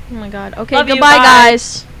vaccinated. Oh my god. Okay, Love you, goodbye, bye.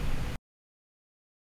 guys.